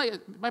choir? I mean, like,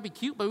 it might be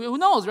cute, but who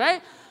knows,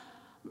 right?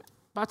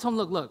 But I told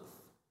him, look,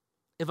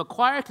 if a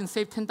choir can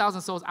save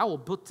 10,000 souls, I will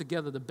put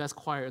together the best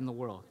choir in the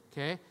world,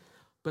 okay?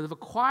 But if a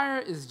choir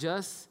is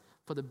just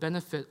for the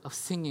benefit of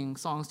singing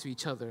songs to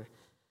each other,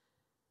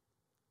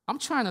 I'm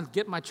trying to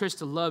get my church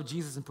to love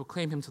Jesus and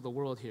proclaim him to the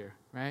world here,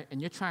 right?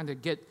 And you're trying to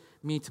get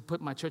me to put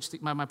my church,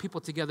 my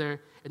people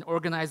together and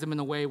organize them in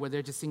a way where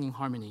they're just singing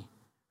harmony,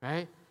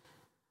 right?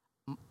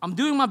 I'm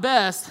doing my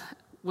best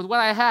with what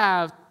I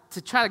have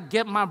to try to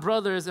get my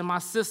brothers and my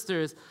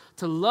sisters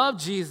to love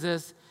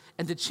Jesus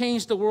and to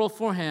change the world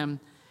for him,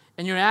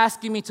 and you're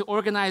asking me to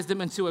organize them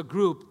into a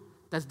group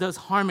that does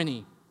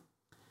harmony.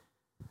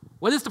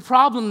 What is the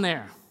problem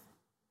there?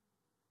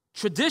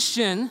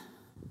 Tradition,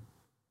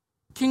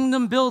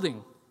 kingdom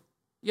building.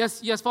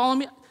 Yes, follow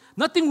me?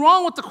 Nothing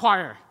wrong with the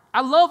choir. I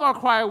love our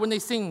choir when they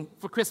sing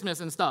for Christmas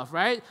and stuff,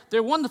 right?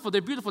 They're wonderful.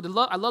 They're beautiful.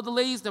 I love the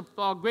ladies. They're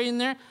all great in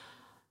there.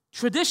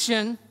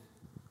 Tradition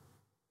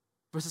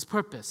versus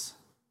purpose.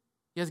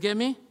 You guys get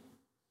me?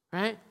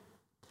 Right?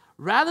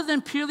 Rather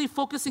than purely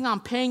focusing on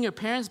paying your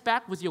parents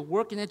back with your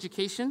work and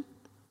education,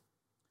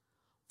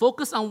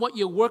 focus on what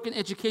your work and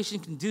education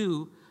can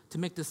do to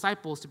make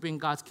disciples to bring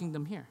God's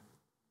kingdom here.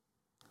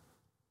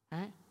 Right?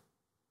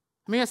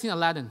 How many of you guys seen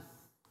Aladdin?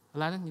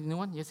 Aladdin, you know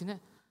one? You guys seen it?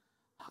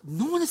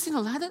 No one has seen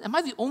Aladdin? Am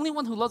I the only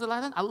one who loves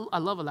Aladdin? I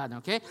love Aladdin,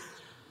 okay?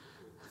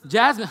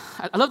 Jasmine,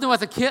 I loved him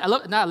as a kid.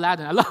 Not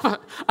Aladdin. I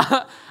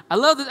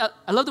loved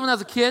it when I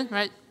was a kid,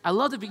 right? I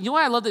loved it. You know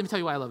why I loved it? Let me tell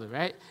you why I love it,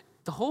 right?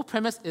 The whole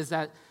premise is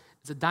that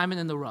it's a diamond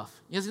in the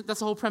rough. That's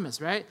the whole premise,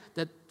 right?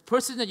 That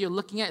person that you're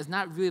looking at is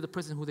not really the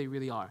person who they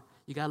really are.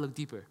 You got to look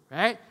deeper,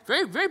 right?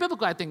 Very, very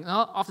biblical, I think. No,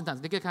 oftentimes,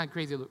 they get kind of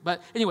crazy.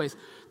 But anyways,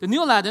 the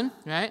new Aladdin,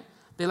 right?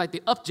 They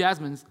up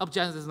Jasmine. Up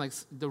Jasmine is like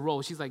the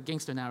role. She's like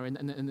gangster now in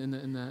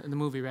the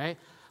movie, right?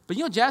 But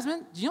you know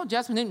Jasmine? Do you know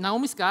Jasmine named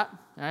Naomi Scott,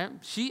 right?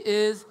 She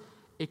is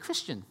a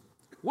Christian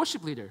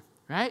worship leader,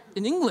 right?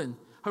 In England.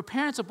 Her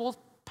parents are both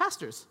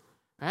pastors,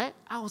 right?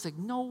 I was like,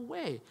 no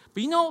way.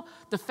 But you know,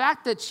 the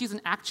fact that she's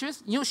an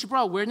actress, you know what she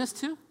brought awareness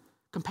to?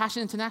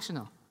 Compassion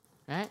International,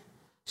 right?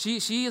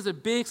 She is a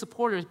big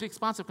supporter, a big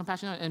sponsor of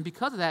Compassion, and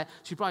because of that,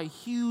 she brought a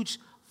huge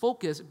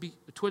focus.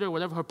 Twitter or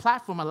whatever, her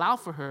platform allowed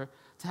for her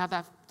to have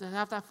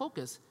that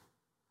focus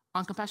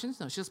on Compassion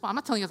International. I'm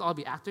not telling you guys all to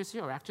be actors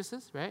here or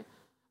actresses, right?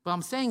 But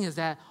I'm saying is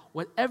that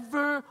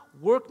whatever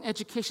work and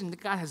education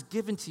that God has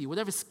given to you,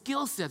 whatever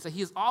skill sets that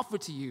He has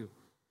offered to you,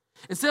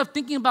 instead of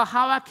thinking about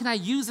how can I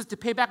use this to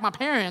pay back my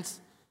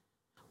parents,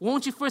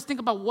 won't you first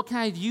think about what can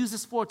I use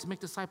this for to make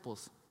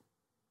disciples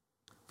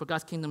for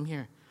God's kingdom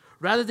here?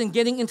 Rather than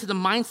getting into the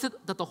mindset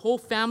that the whole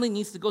family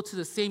needs to go to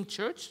the same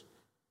church,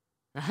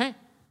 right?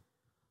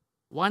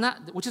 Why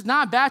not? Which is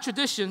not a bad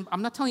tradition.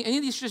 I'm not telling you any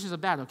of these traditions are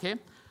bad, okay?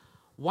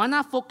 Why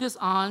not focus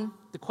on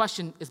the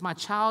question, is my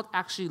child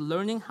actually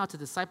learning how to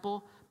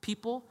disciple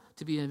people,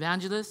 to be an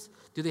evangelist?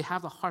 Do they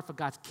have the heart for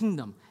God's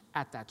kingdom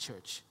at that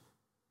church,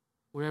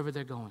 wherever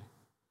they're going?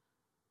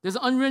 There's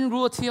an unwritten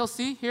rule of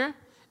TLC here.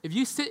 If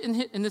you sit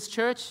in this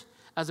church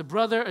as a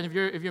brother, and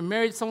if you're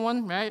married to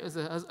someone, right, as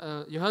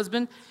your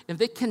husband, if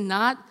they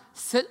cannot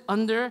sit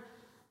under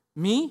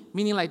me,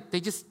 meaning like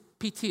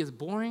PT is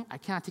boring, I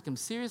cannot take him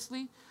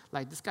seriously,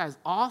 like this guy's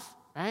off,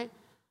 right?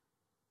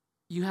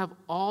 You have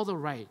all the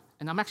right,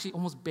 and I'm actually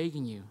almost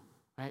begging you,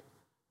 right?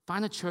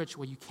 Find a church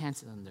where you can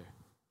sit under.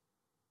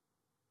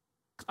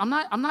 I'm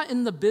not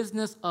in the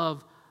business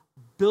of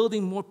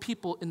building more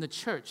people in the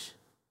church,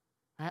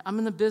 right? I'm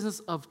in the business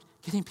of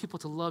getting people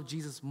to love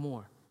Jesus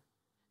more.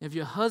 If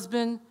your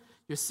husband,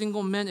 your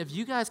single men, if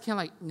you guys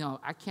can't no,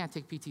 I can't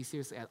take PT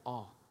seriously at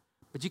all,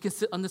 but you can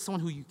sit under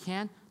someone who you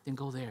can, then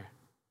go there.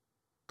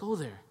 Go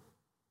there.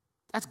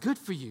 That's good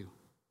for you.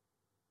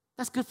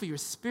 That's good for your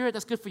spirit.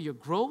 That's good for your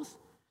growth.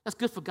 That's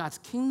good for God's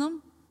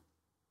kingdom.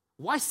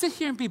 Why sit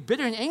here and be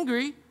bitter and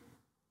angry,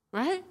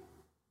 right?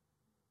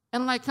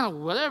 And kind of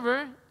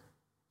whatever,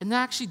 and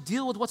not actually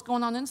deal with what's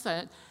going on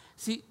inside.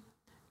 See,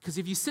 because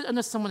if you sit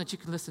under someone that you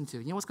can listen to,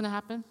 you know what's going to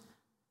happen?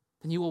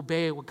 Then you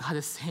obey what God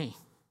is saying.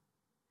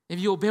 If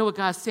you obey what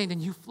God is saying,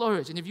 then you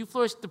flourish. And if you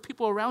flourish, the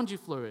people around you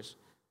flourish.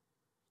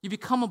 You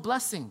become a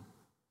blessing.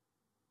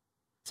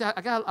 See, I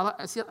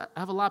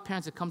have a lot of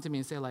parents that come to me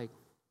and say,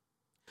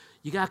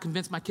 you got to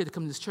convince my kid to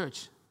come to this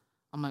church.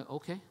 I'm like,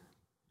 okay.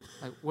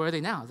 Where are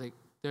they now? It's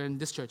they're in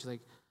this church. Are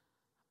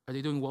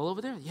they doing well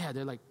over there? Yeah,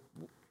 they're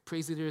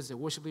praise leaders, they're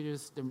worship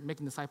leaders, they're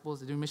making disciples,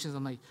 they're doing missions.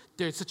 I'm like,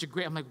 they're such a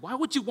great, why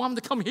would you want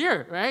them to come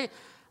here, right?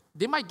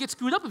 They might get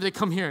screwed up if they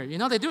come here,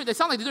 They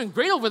sound like they're doing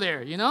great over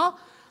there,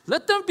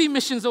 Let them be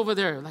missions over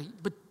there.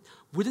 But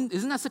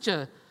isn't that such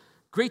a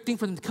great thing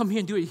for them to come here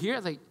and do it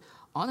here?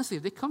 Honestly,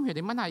 if they come here,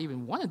 they might not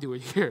even want to do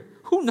it here.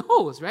 Who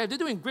knows, right? If they're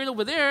doing great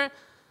over there,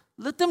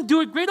 let them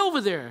do it great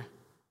over there.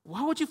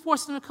 Why would you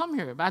force them to come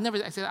here? But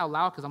I say it out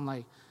loud because I'm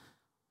like,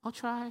 I'll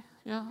try.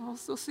 Yeah, I'll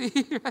still see.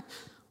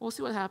 We'll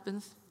see what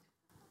happens.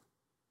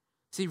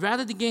 See,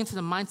 rather than getting to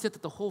the mindset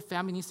that the whole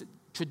family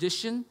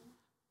tradition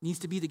needs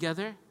to be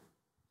together,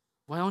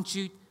 why don't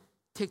you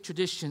take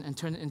tradition and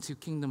turn it into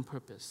kingdom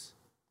purpose,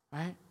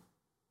 right?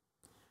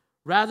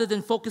 Rather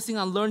than focusing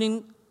on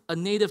learning a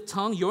native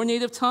tongue, your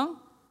native tongue,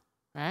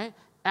 right?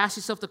 Ask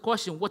yourself the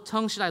question, what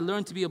tongue should I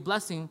learn to be a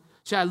blessing?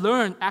 Should I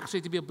learn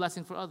actually to be a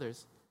blessing for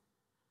others?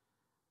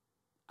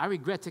 I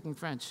regret taking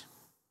French.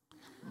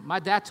 My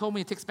dad told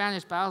me to take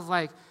Spanish, but I was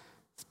like,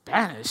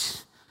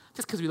 Spanish?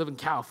 Just because we live in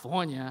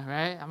California,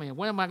 right?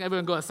 When am I ever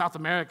going to go to South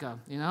America,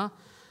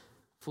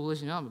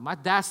 Foolish, My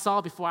dad saw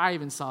it before I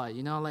even saw it,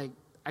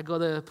 I go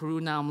to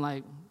Peru now, I'm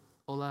like,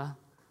 hola,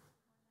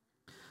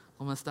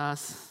 ¿cómo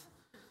estás?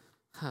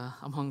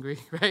 I'm hungry,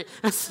 right?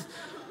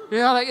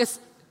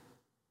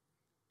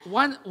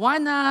 Why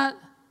not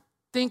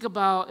think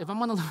about, if I'm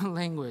going to learn a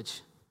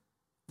language,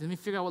 let me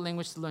figure out what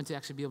language to learn to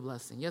actually be a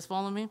blessing. Yes,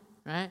 follow me,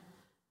 right?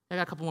 I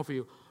got a couple more for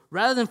you.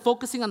 Rather than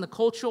focusing on the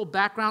cultural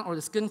background or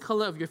the skin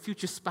color of your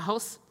future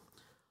spouse,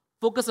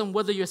 focus on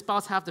whether your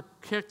spouse have the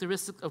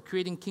characteristics of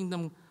creating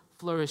kingdom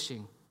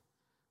flourishing.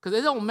 Because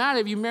it don't matter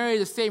if you marry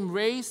the same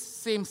race,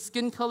 same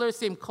skin color,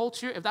 same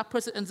culture. If that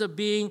person ends up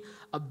being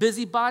a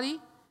busybody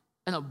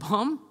and a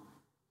bum,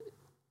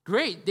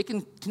 great. They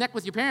can connect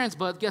with your parents,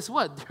 but guess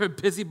what? They're a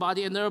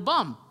busybody and they're a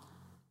bum,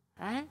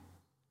 right?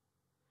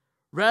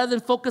 Rather than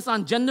focus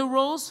on gender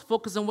roles,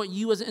 focus on what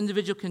you as an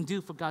individual can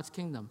do for God's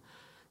kingdom.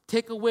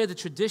 Take away the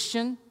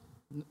tradition.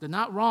 They're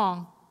not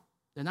wrong.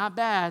 They're not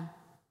bad.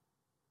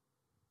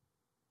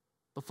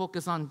 But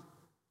focus on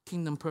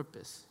kingdom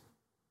purpose,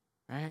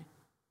 right?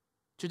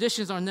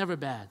 Traditions are never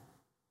bad.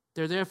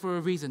 They're there for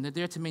a reason. They're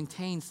there to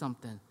maintain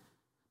something.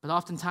 But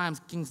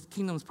oftentimes,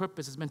 kingdom's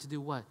purpose is meant to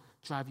do what?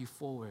 Drive you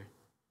forward.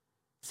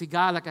 See,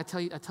 God, I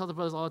tell the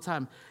brothers all the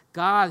time,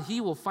 God, He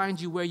will find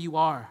you where you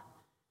are.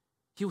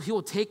 He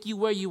will take you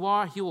where you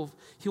are. He will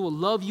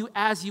love you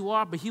as you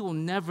are, but he will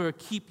never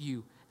keep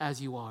you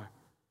as you are.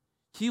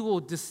 He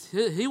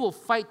will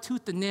fight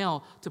tooth and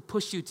nail to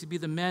push you to be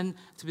the man,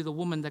 to be the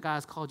woman that God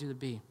has called you to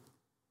be.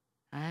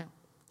 All right?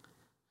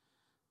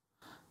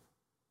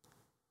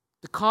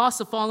 The cost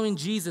of following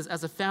Jesus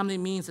as a family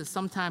means that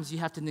sometimes you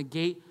have to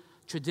negate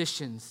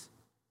traditions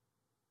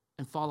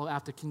and follow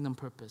after kingdom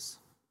purpose.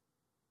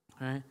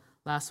 All right?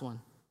 Last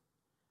one.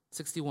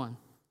 61.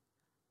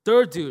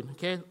 Third dude,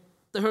 okay?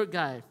 The third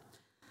guy.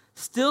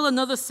 Still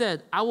another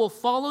said, I will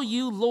follow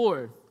you,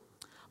 Lord.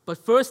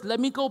 But first, let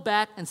me go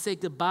back and say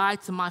goodbye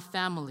to my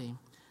family.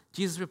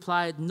 Jesus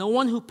replied, no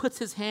one who puts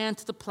his hand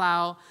to the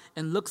plow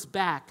and looks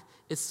back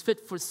is fit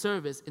for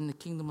service in the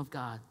kingdom of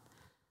God.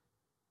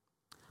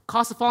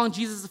 Cost of following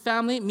Jesus as a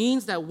family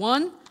means that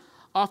one,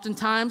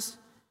 oftentimes,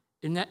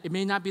 it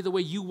may not be the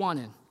way you want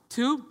it.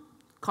 Two,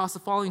 cost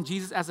of following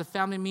Jesus as a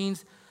family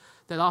means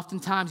that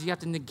oftentimes you have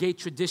to negate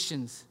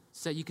traditions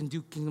so that you can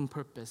do kingdom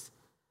purpose.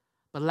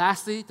 But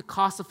lastly, the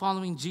cost of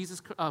following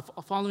Jesus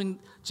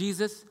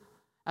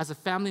as a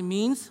family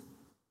means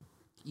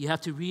you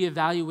have to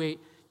reevaluate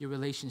your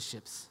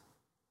relationships.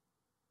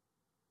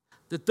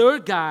 The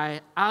third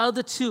guy out of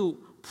the two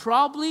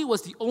probably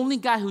was the only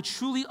guy who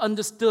truly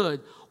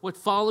understood what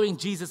following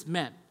Jesus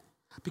meant.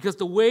 Because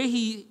the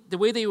way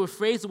they were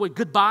phrased the word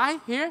goodbye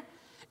here,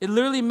 it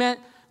literally meant,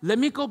 let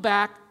me go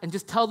back and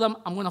just tell them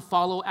I'm going to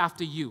follow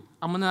after you.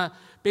 I'm going to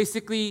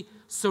basically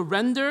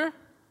surrender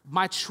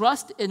my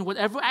trust in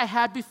whatever I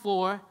had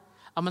before.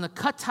 I'm going to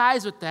cut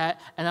ties with that,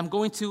 and I'm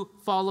going to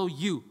follow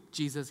you,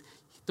 Jesus.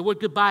 The word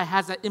goodbye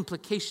has that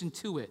implication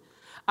to it.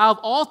 Out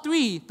of all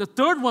three, the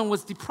third one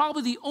was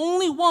probably the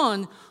only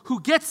one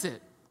who gets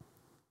it.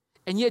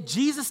 And yet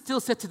Jesus still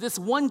said to this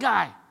one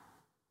guy,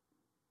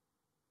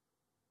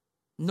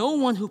 no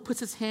one who puts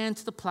his hand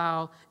to the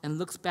plow and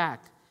looks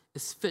back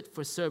is fit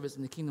for service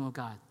in the kingdom of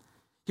God.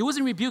 He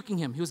wasn't rebuking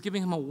him. He was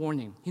giving him a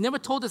warning. He never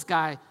told this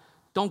guy,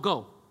 don't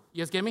go.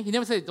 You guys get me? He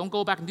never said, don't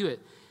go back and do it.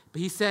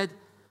 But he said,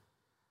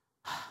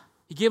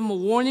 he gave him a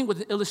warning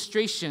with an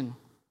illustration,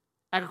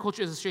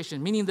 agricultural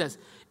illustration, meaning this.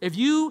 If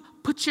you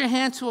put your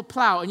hand to a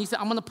plow and you say,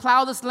 I'm going to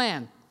plow this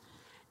land,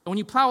 and when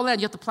you plow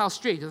land, you have to plow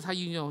straight. That's how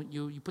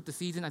you put the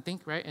seeds in, I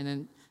think, right? And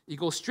then you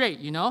go straight,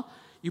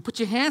 You put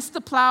your hands to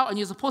the plow and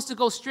you're supposed to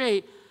go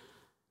straight.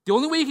 The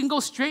only way you can go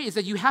straight is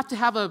that you have to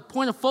have a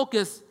point of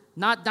focus,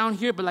 not down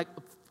here, but like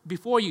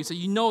before you, so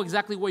you know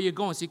exactly where you're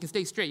going so you can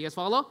stay straight. You guys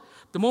follow?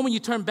 The moment you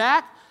turn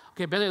back,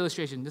 okay, better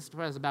illustration. This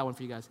is a bad one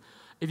for you guys.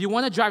 If you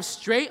want to drive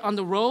straight on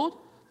the road,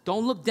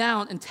 don't look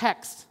down and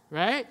text,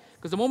 right?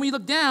 Because the moment you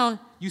look down,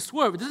 you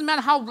swerve. It doesn't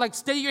matter how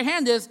steady your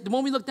hand is. The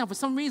moment you look down, for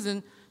some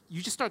reason,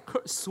 you just start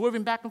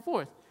swerving back and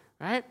forth,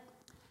 right?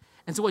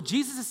 And so what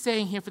Jesus is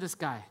saying here for this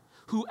guy,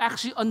 who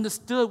actually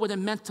understood what it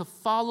meant to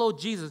follow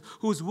Jesus,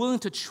 who was willing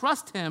to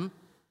trust him,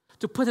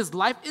 to put his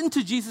life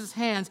into Jesus'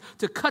 hands,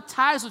 to cut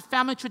ties with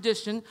family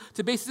tradition,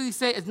 to basically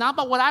say, it's not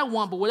about what I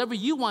want, but whatever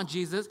you want,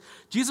 Jesus.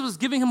 Jesus was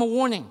giving him a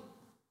warning.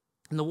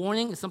 And the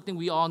warning is something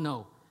we all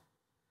know.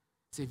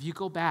 So if you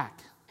go back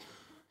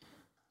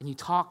and you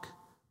talk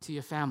to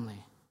your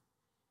family,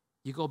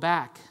 you go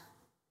back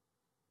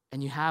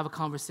and you have a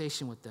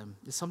conversation with them,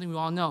 there's something we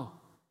all know.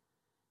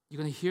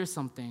 You're going to hear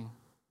something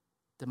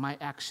that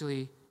might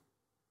actually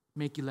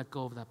make you let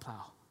go of that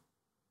plow.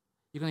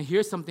 You're going to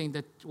hear something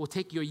that will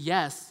take your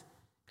yes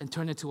and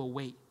turn it to a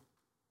wait.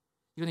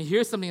 You're going to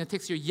hear something that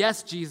takes your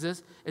yes,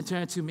 Jesus, and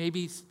turn it to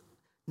maybe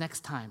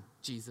next time,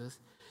 Jesus.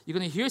 You're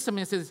going to hear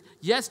something that says,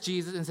 yes,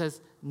 Jesus, and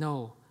says,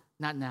 no,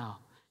 not now.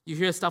 You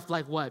hear stuff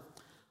like what?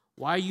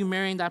 Why are you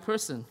marrying that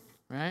person,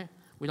 right?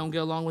 We don't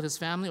get along with his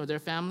family or their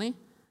family.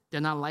 They're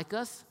not like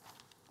us.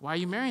 Why are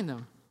you marrying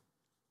them?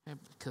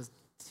 Because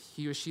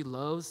he or she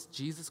loves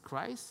Jesus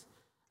Christ.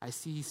 I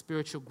see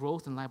spiritual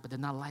growth in life, but they're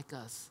not like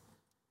us.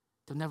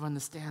 They'll never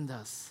understand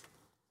us.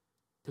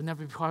 They'll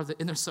never be part of the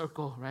inner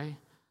circle, right?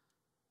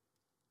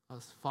 I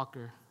was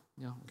fucker.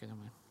 Okay, never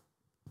mind.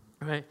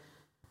 Right?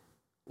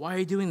 Why are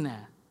you doing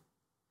that?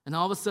 And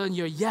all of a sudden,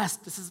 your yes,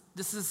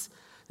 this is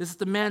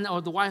the man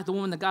or the wife, the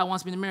woman that God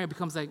wants me to marry,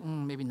 becomes like,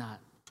 maybe not.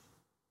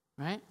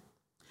 Right?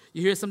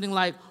 You hear something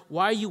like,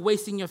 why are you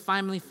wasting your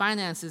family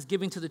finances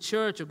giving to the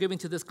church or giving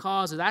to this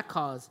cause or that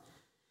cause?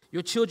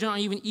 Your children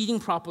aren't even eating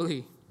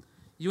properly.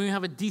 You don't even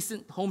have a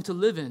decent home to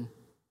live in.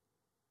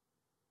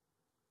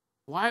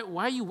 Why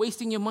are you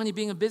wasting your money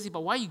being a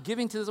busybody? Why are you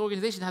giving to this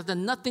organization that has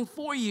done nothing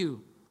for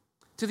you?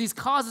 To these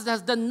causes that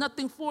has done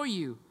nothing for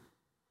you?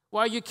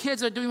 Why your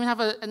kids don't even have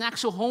an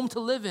actual home to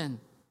live in?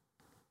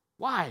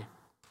 Why?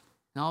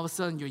 And all of a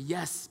sudden, your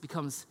yes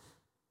becomes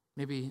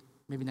maybe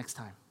next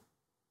time.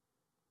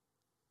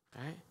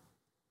 Right?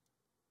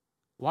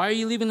 Why are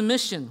you leaving the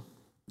mission?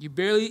 You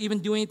barely even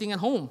do anything at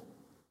home,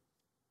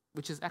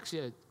 which is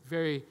actually a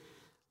very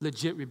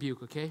legit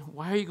rebuke, okay?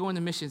 Why are you going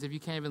to missions if you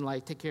can't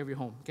even take care of your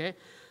home, okay?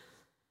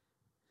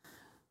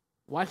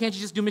 Why can't you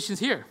just do missions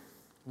here?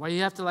 Why do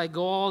you have to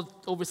go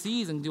all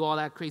overseas and do all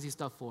that crazy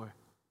stuff for?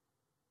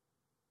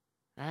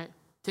 Right?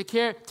 Take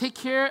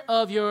care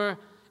of your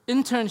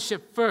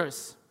internship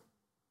first.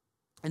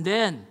 And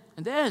then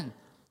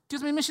do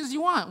as many missions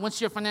you want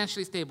once you're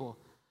financially stable.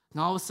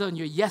 And all of a sudden,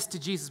 your yes to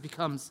Jesus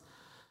becomes,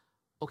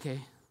 okay,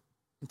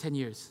 in 10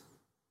 years.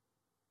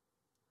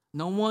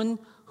 No one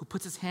who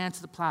puts his hand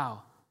to the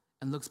plow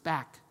and looks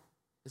back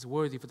is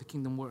worthy for the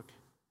kingdom work.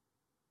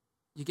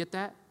 You get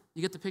that?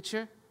 You get the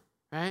picture?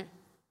 Right?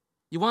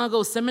 You want to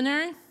go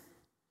seminary?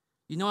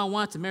 You know I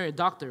wanted to marry a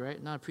doctor,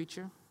 right? Not a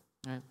preacher.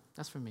 Right?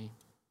 That's for me.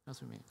 That's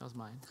for me. That was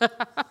mine.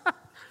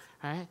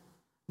 Right?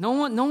 No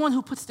one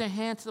who puts their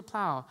hand to the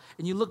plow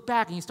and you look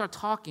back and you start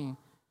talking,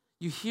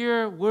 you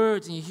hear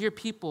words and you hear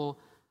people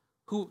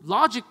who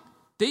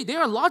they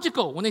are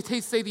logical when they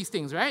say these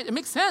things, right? It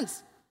makes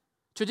sense.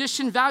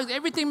 Tradition, values,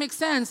 everything makes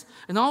sense.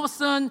 And all of a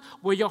sudden,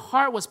 where your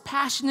heart was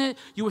passionate,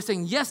 you were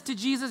saying yes to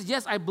Jesus,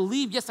 yes, I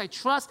believe, yes, I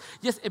trust,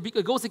 yes,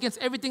 it goes against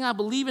everything I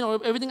believe in or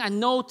everything I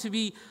know to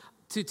be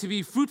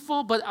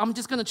fruitful, but I'm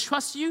just going to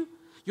trust you.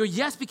 Your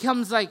yes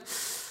becomes like,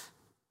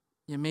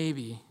 yeah,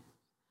 maybe,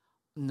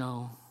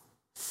 no,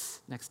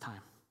 next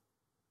time.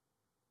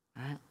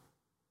 All right?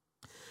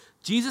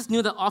 Jesus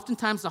knew that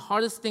oftentimes the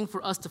hardest thing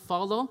for us to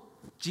follow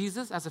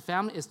Jesus as a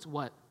family is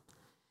what?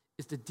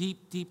 It's the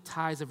deep, deep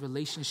ties of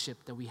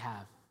relationship that we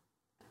have.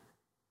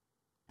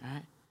 All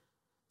right?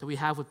 That we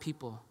have with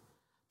people.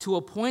 To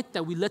a point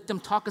that we let them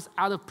talk us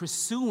out of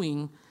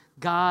pursuing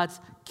God's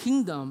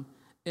kingdom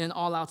in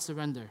all-out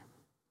surrender.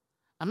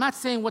 I'm not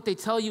saying what they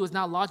tell you is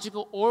not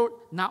logical or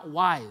not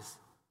wise.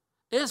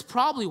 It is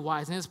probably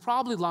wise and it's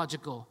probably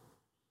logical.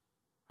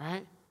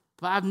 Right?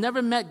 But I've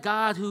never met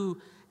God who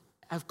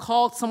have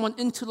called someone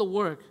into the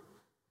work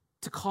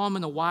to call him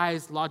in a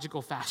wise,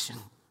 logical fashion.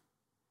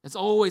 It's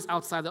always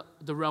outside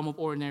the realm of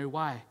ordinary.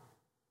 Why?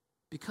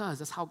 Because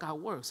that's how God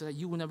works, so that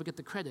you will never get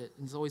the credit,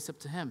 and it's always up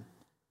to him.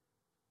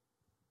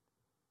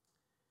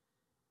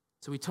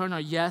 So we turn our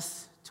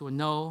yes to a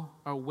no,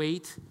 or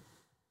wait,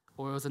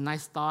 or it was a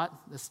nice thought.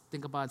 Let's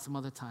think about it some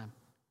other time.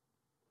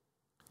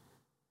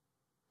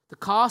 The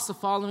cost of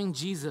following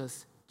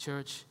Jesus,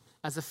 church,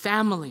 as a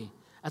family,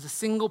 as a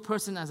single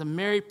person, as a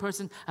married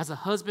person, as a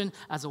husband,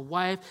 as a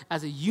wife,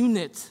 as a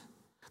unit,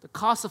 the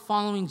cost of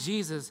following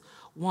Jesus,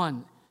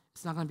 one,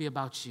 it's not going to be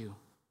about you.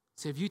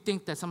 So if you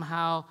think that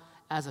somehow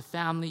as a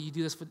family you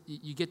do this,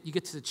 you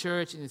get to the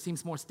church and it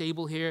seems more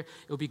stable here,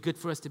 it will be good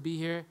for us to be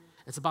here.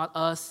 It's about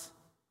us,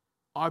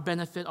 our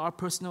benefit, our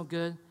personal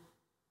good.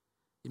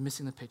 You're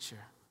missing the picture.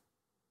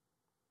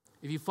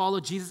 If you follow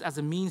Jesus as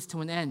a means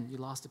to an end, you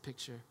lost the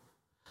picture.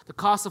 The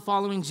cost of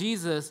following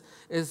Jesus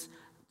is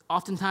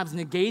oftentimes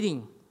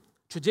negating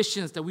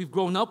traditions that we've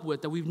grown up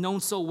with, that we've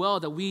known so well,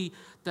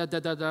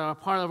 that are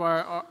part of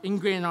our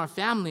ingrained in our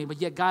family,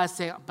 but yet God is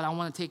saying, but I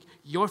want to take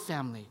your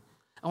family.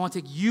 I want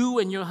to take you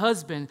and your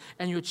husband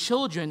and your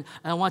children,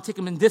 and I want to take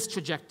them in this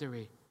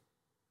trajectory.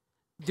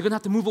 You're going to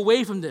have to move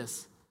away from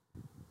this.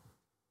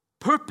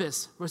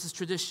 Purpose versus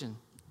tradition.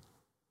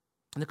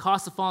 And the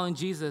cost of following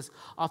Jesus,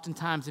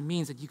 oftentimes it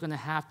means that you're going to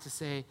have to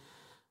say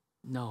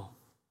no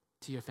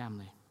to your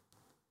family.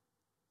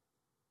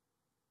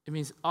 It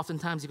means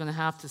oftentimes you're going to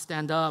have to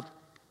stand up,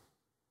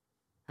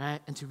 right,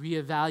 and to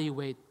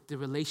reevaluate the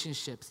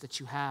relationships that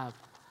you have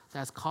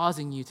that's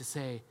causing you to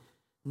say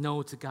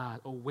no to God,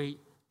 or wait,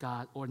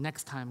 God, or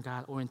next time,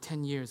 God, or in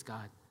 10 years,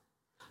 God.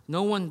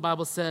 No one, the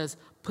Bible says,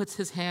 puts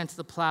his hand to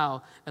the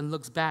plow and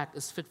looks back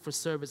is fit for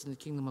service in the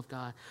kingdom of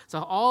God.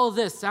 So all of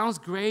this sounds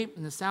great,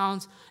 and it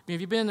sounds, if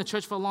you've been in the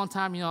church for a long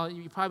time,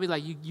 you probably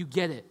like, you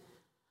get it.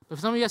 But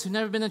for some of you guys who've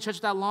never been in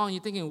church that long,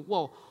 you're thinking,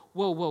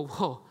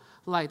 whoa.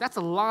 Like, that's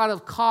a lot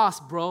of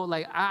cost, bro.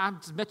 Like, I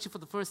just met you for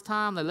the first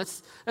time. Like,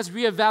 let's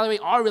reevaluate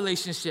our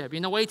relationship.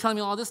 What are you telling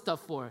me all this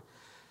stuff for?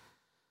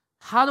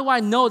 How do I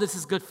know this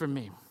is good for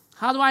me?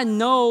 How do I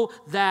know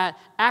that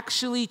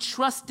actually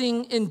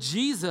trusting in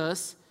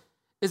Jesus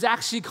is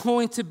actually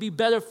going to be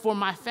better for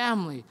my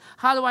family?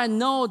 How do I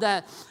know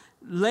that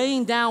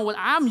laying down what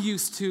I'm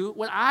used to,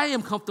 what I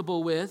am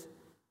comfortable with,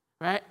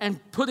 right, and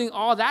putting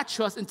all that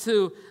trust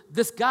into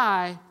this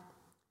guy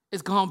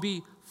is going to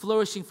be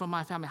flourishing for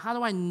my family? How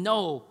do I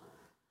know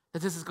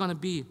that this is going to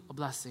be a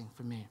blessing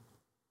for me?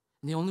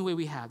 And the only way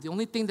the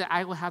only thing that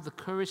I will have the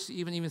courage to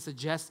even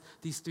suggest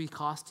these three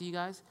costs to you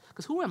guys,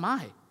 because who am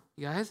I,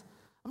 you guys?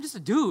 I'm just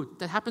a dude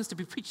that happens to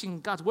be preaching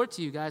God's word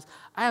to you guys.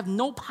 I have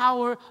no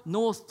power,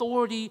 no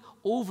authority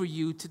over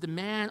you to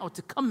demand or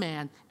to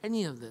command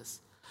any of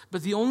this.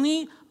 But the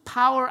only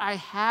power I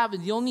have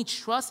and the only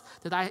trust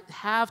that I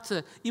have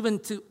to even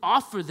to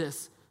offer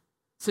this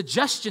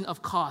suggestion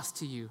of cost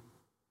to you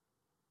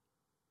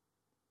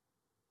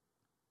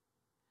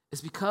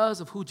is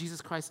because of who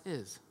Jesus Christ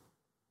is.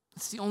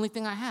 It's the only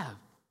thing I have.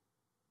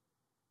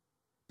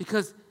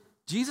 Because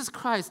Jesus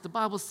Christ, the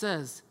Bible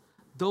says,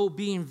 though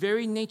being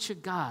very nature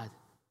God,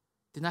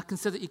 did not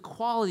consider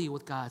equality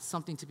with God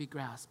something to be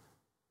grasped.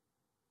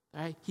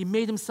 Right? He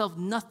made himself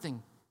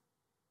nothing.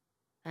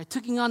 Right?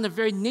 Taking on the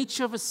very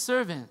nature of a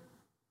servant,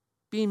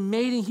 being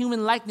made in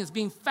human likeness,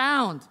 being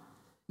found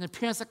in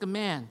appearance like a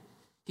man.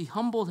 He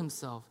humbled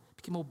himself,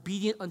 became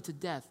obedient unto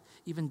death,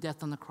 even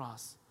death on the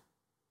cross.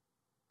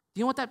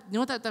 You know what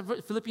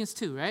that Philippians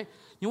 2, right?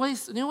 You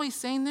know what he's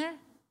saying there?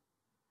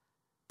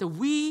 that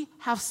we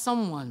have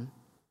someone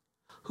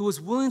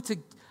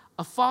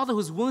a father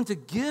who's willing to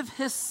give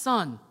his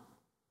son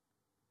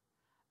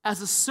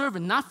as a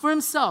servant, not for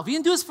himself. He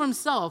didn't do this for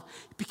himself.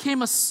 He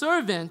became a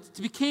servant,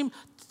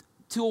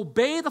 to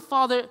obey the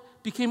Father,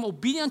 became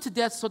obedient to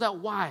death, so that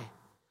why?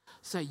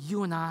 So that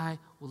you and I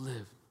will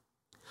live.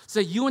 So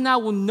that you and I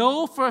will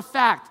know for a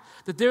fact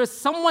that there is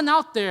someone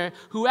out there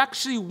who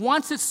actually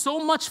wants it so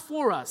much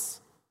for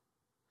us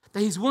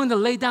that he's willing to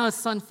lay down his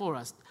son for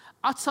us.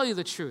 I'll tell you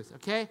the truth,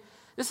 okay?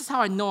 This is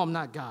how I know I'm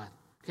not God,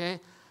 okay?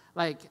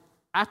 Like,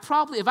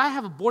 if I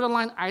have a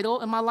borderline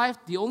idol in my life,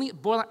 the only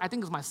borderline, I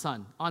think, is my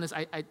son. Honest,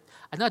 I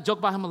know I joke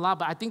about him a lot,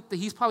 but I think that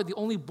he's probably the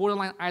only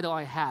borderline idol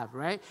I have,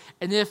 right?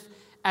 And if,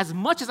 as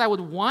much as I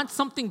would want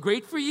something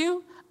great for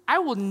you, I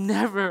will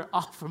never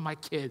offer my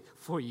kid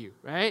for you,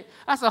 right?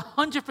 That's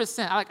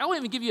 100%. I won't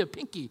even give you a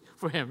pinky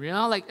for him, you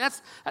know? Like,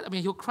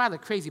 he'll cry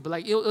like crazy, but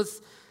like, it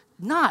was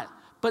not.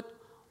 But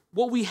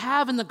what we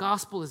have in the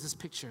gospel is this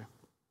picture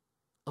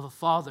of a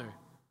father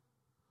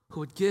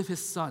who would give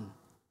his son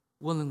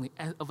willingly,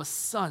 and of a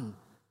son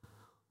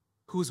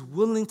who's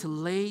willing to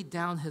lay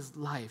down his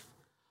life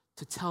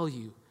to tell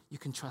you, you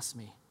can trust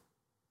me.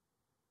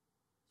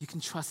 You can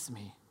trust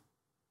me.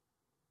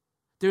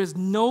 There is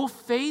no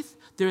faith,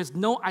 there is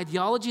no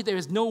ideology, there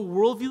is no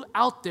worldview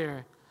out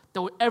there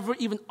that would ever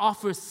even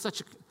offer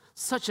such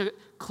a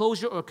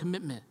closure or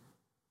commitment.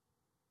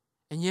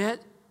 And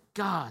yet,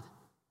 God,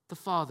 the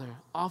Father,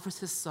 offers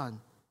his son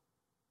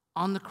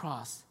on the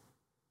cross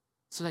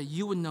so that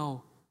you would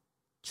know,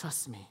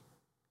 trust me.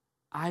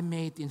 I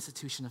made the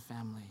institution of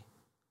family.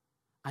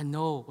 I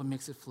know what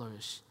makes it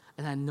flourish,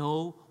 and I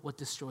know what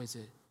destroys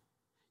it.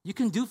 You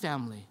can do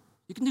family.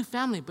 You can do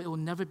family, but it will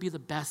never be the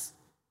best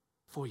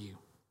for you.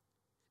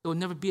 It will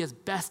never be as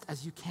best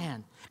as you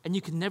can. And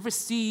you can never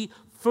see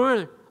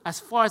further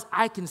as far as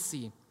I can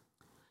see.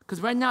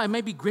 Because right now, it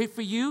may be great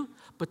for you,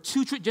 but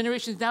 2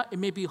 generations down, it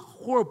may be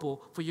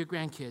horrible for your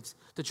grandkids,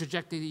 the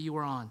trajectory that you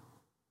are on.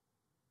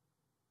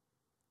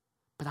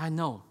 But I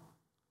know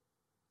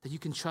that you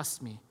can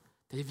trust me,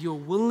 that if you're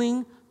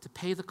willing to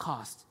pay the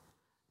cost,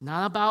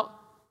 not about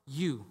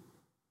you,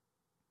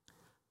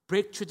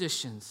 break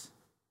traditions,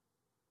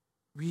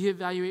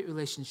 reevaluate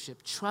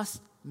relationship,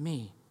 trust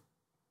me,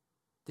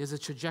 there's a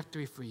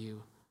trajectory for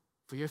you,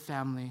 for your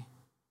family,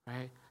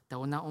 right, that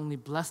will not only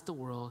bless the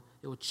world,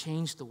 it will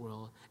change the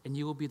world, and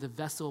you will be the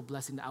vessel of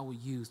blessing that I will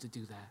use to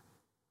do that.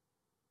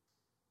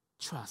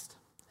 Trust.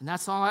 And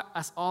that's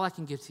all I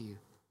can give to you,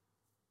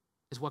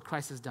 is what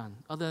Christ has done.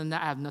 Other than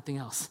that, I have nothing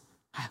else.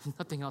 I have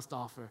nothing else to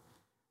offer.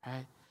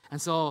 Right?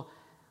 And so,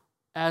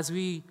 as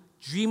we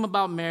dream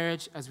about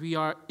marriage, as we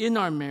are in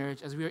our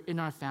marriage, as we are in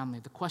our family,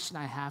 the question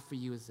I have for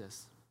you is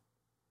this,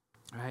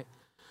 right?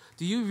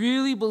 Do you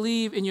really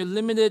believe in your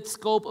limited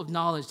scope of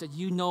knowledge that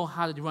you know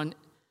how to run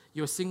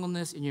your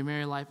singleness, in your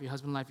married life, your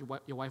husband life,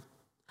 your wife,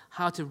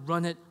 how to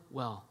run it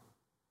well,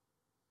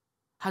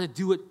 how to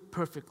do it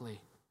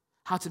perfectly,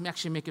 how to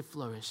actually make it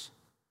flourish?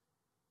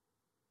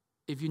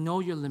 If you know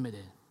you're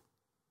limited,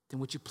 then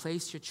would you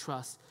place your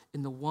trust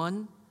in the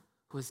one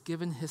who has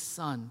given his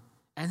son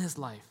and his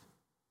life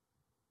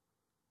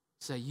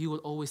so that you will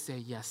always say,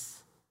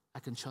 yes, I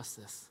can trust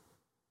this?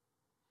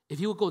 If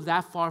he will go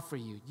that far for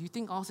you, do you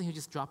think all of a sudden he'll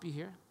just drop you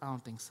here? I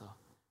don't think so,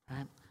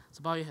 right?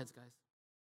 So bow your heads, guys.